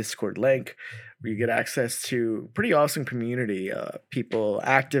you the Discord link where you get access to pretty awesome community, people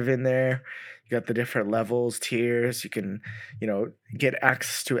active in there. You got the different levels, tiers. You can, get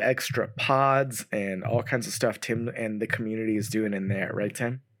access to extra pods and all kinds of stuff Tim and the community is doing in there. Right,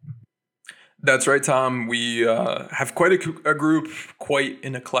 Tim? That's right, Tom. We have quite a group, quite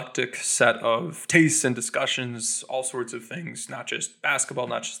an eclectic set of tastes and discussions, all sorts of things, not just basketball,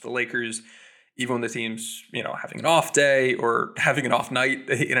 not just the Lakers. Even when the team's, having an off day or having an off night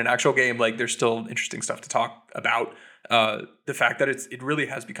in an actual game, like there's still interesting stuff to talk about. The fact that it really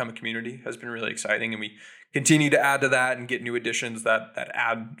has become a community has been really exciting, and we continue to add to that and get new additions that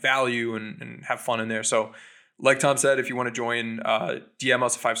add value and have fun in there. So like Tom said, if you want to join, DM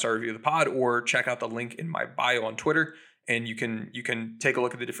us a 5-star review of the pod or check out the link in my bio on Twitter, and you can take a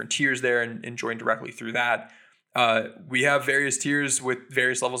look at the different tiers there and join directly through that. We have various tiers with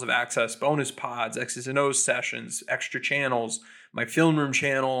various levels of access, bonus pods, X's and O's sessions, extra channels, my film room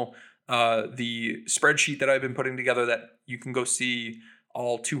channel, the spreadsheet that I've been putting together that you can go see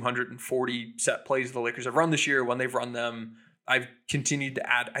all 240 set plays the Lakers have run this year, when they've run them. I've continued to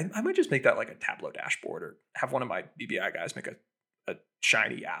add, I might just make that like a Tableau dashboard or have one of my BBI guys make a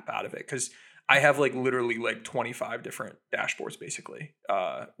shiny app out of it. Cause I have like literally like 25 different dashboards basically,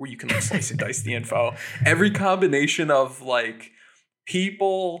 where you can like slice and dice the info. Every combination of like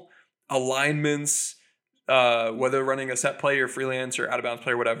people, alignments, whether running a set play or freelance or out of bounds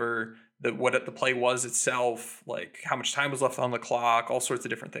play or whatever, what the play was itself, like how much time was left on the clock, all sorts of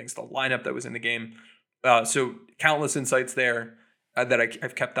different things, the lineup that was in the game. So countless insights there that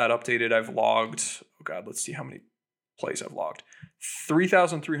I've kept that updated. I've logged, let's see how many plays I've logged.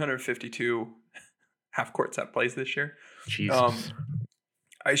 3,352 half-court set plays this year. Jesus.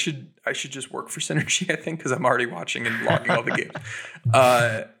 I should just work for Synergy, I think, because I'm already watching and logging all the games.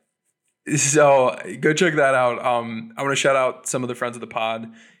 So go check that out. I want to shout out some of the friends of the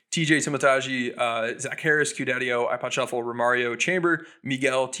pod. TJ Simataji, Zach Harris, Q Daddio, iPod Shuffle, Romario Chamber,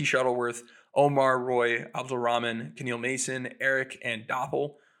 Miguel, T. Shuttleworth, Omar, Roy, Abdul Rahman, Keneal Mason, Eric, and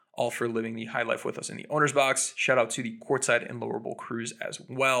Doppel, all for living the high life with us in the owner's box. Shout out to the Courtside and Lower Bowl crews as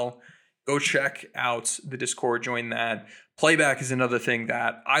well. Go check out the Discord, join that. Playback is another thing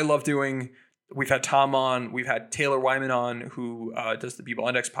that I love doing. We've had Tom on. We've had Taylor Wyman on, who does the B-Ball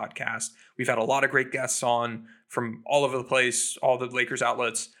Index podcast. We've had a lot of great guests on from all over the place, all the Lakers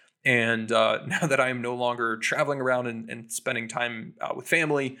outlets. And now that I am no longer traveling around and spending time with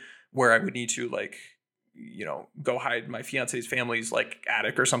family, where I would need to go hide my fiance's family's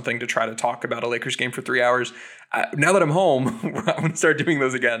attic or something to try to talk about a Lakers game for 3 hours. Now that I'm home, I'm going to start doing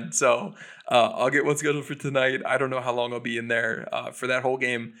those again. So I'll get one scheduled for tonight. I don't know how long I'll be in there for that whole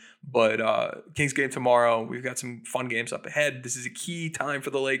game, but Kings game tomorrow. We've got some fun games up ahead. This is a key time for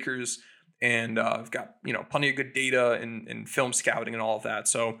the Lakers, and I've got plenty of good data and film scouting and all of that.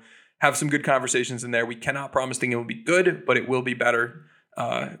 So have some good conversations in there. We cannot promise things will be good, but it will be better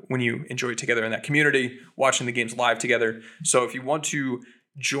when you enjoy it together in that community, watching the games live together. So if you want to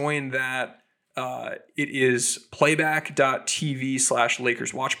join that, it is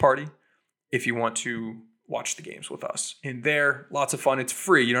playback.tv/Lakers Watch Party. If you want to watch the games with us. In there, lots of fun. It's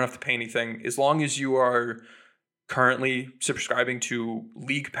free. You don't have to pay anything. As long as you are currently subscribing to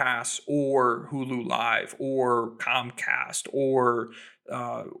League Pass or Hulu Live or Comcast or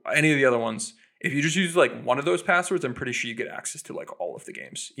any of the other ones. If you just use like one of those passwords, I'm pretty sure you get access to like all of the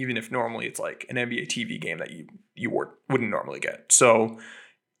games, even if normally it's like an NBA TV game that you wouldn't normally get. So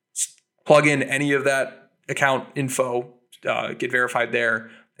plug in any of that account info, get verified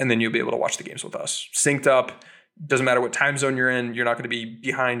there, and then you'll be able to watch the games with us. Synced up, doesn't matter what time zone you're in, you're not going to be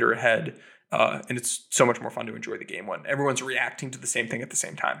behind or ahead. And it's so much more fun to enjoy the game when everyone's reacting to the same thing at the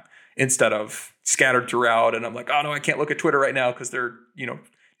same time instead of scattered throughout. And I'm like, oh no, I can't look at Twitter right now because they're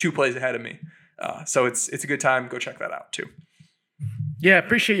 2 plays ahead of me. So it's a good time. Go check that out too. Yeah,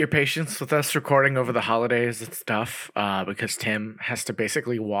 appreciate your patience with us recording over the holidays. It's tough because Tim has to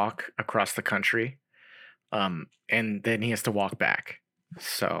basically walk across the country, and then he has to walk back.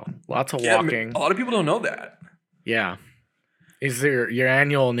 So lots of walking. A lot of people don't know that. Yeah. Is there your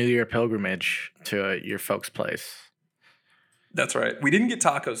annual New Year pilgrimage to your folks' place? That's right. We didn't get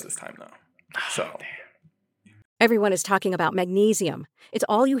tacos this time, though. So Everyone is talking about magnesium. It's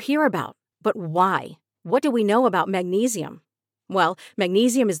all you hear about. But why? What do we know about magnesium? Well,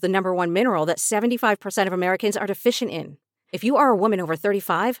 magnesium is the number one mineral that 75% of Americans are deficient in. If you are a woman over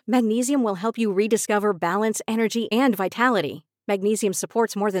 35, magnesium will help you rediscover balance, energy, and vitality. Magnesium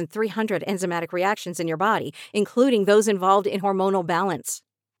supports more than 300 enzymatic reactions in your body, including those involved in hormonal balance.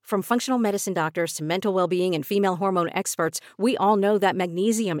 From functional medicine doctors to mental well-being and female hormone experts, we all know that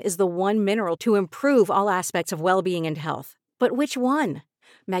magnesium is the one mineral to improve all aspects of well-being and health. But which one?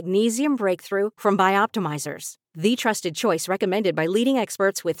 Magnesium Breakthrough from Bioptimizers, the trusted choice recommended by leading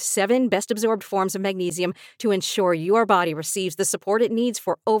experts with 7 best-absorbed forms of magnesium to ensure your body receives the support it needs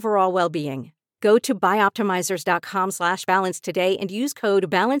for overall well-being. Go to bioptimizers.com/balance today and use code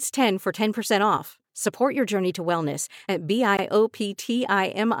BALANCE10 for 10% off. Support your journey to wellness at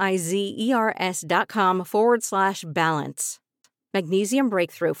bioptimizers.com/balance. Magnesium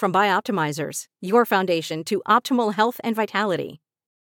Breakthrough from Bioptimizers, your foundation to optimal health and vitality.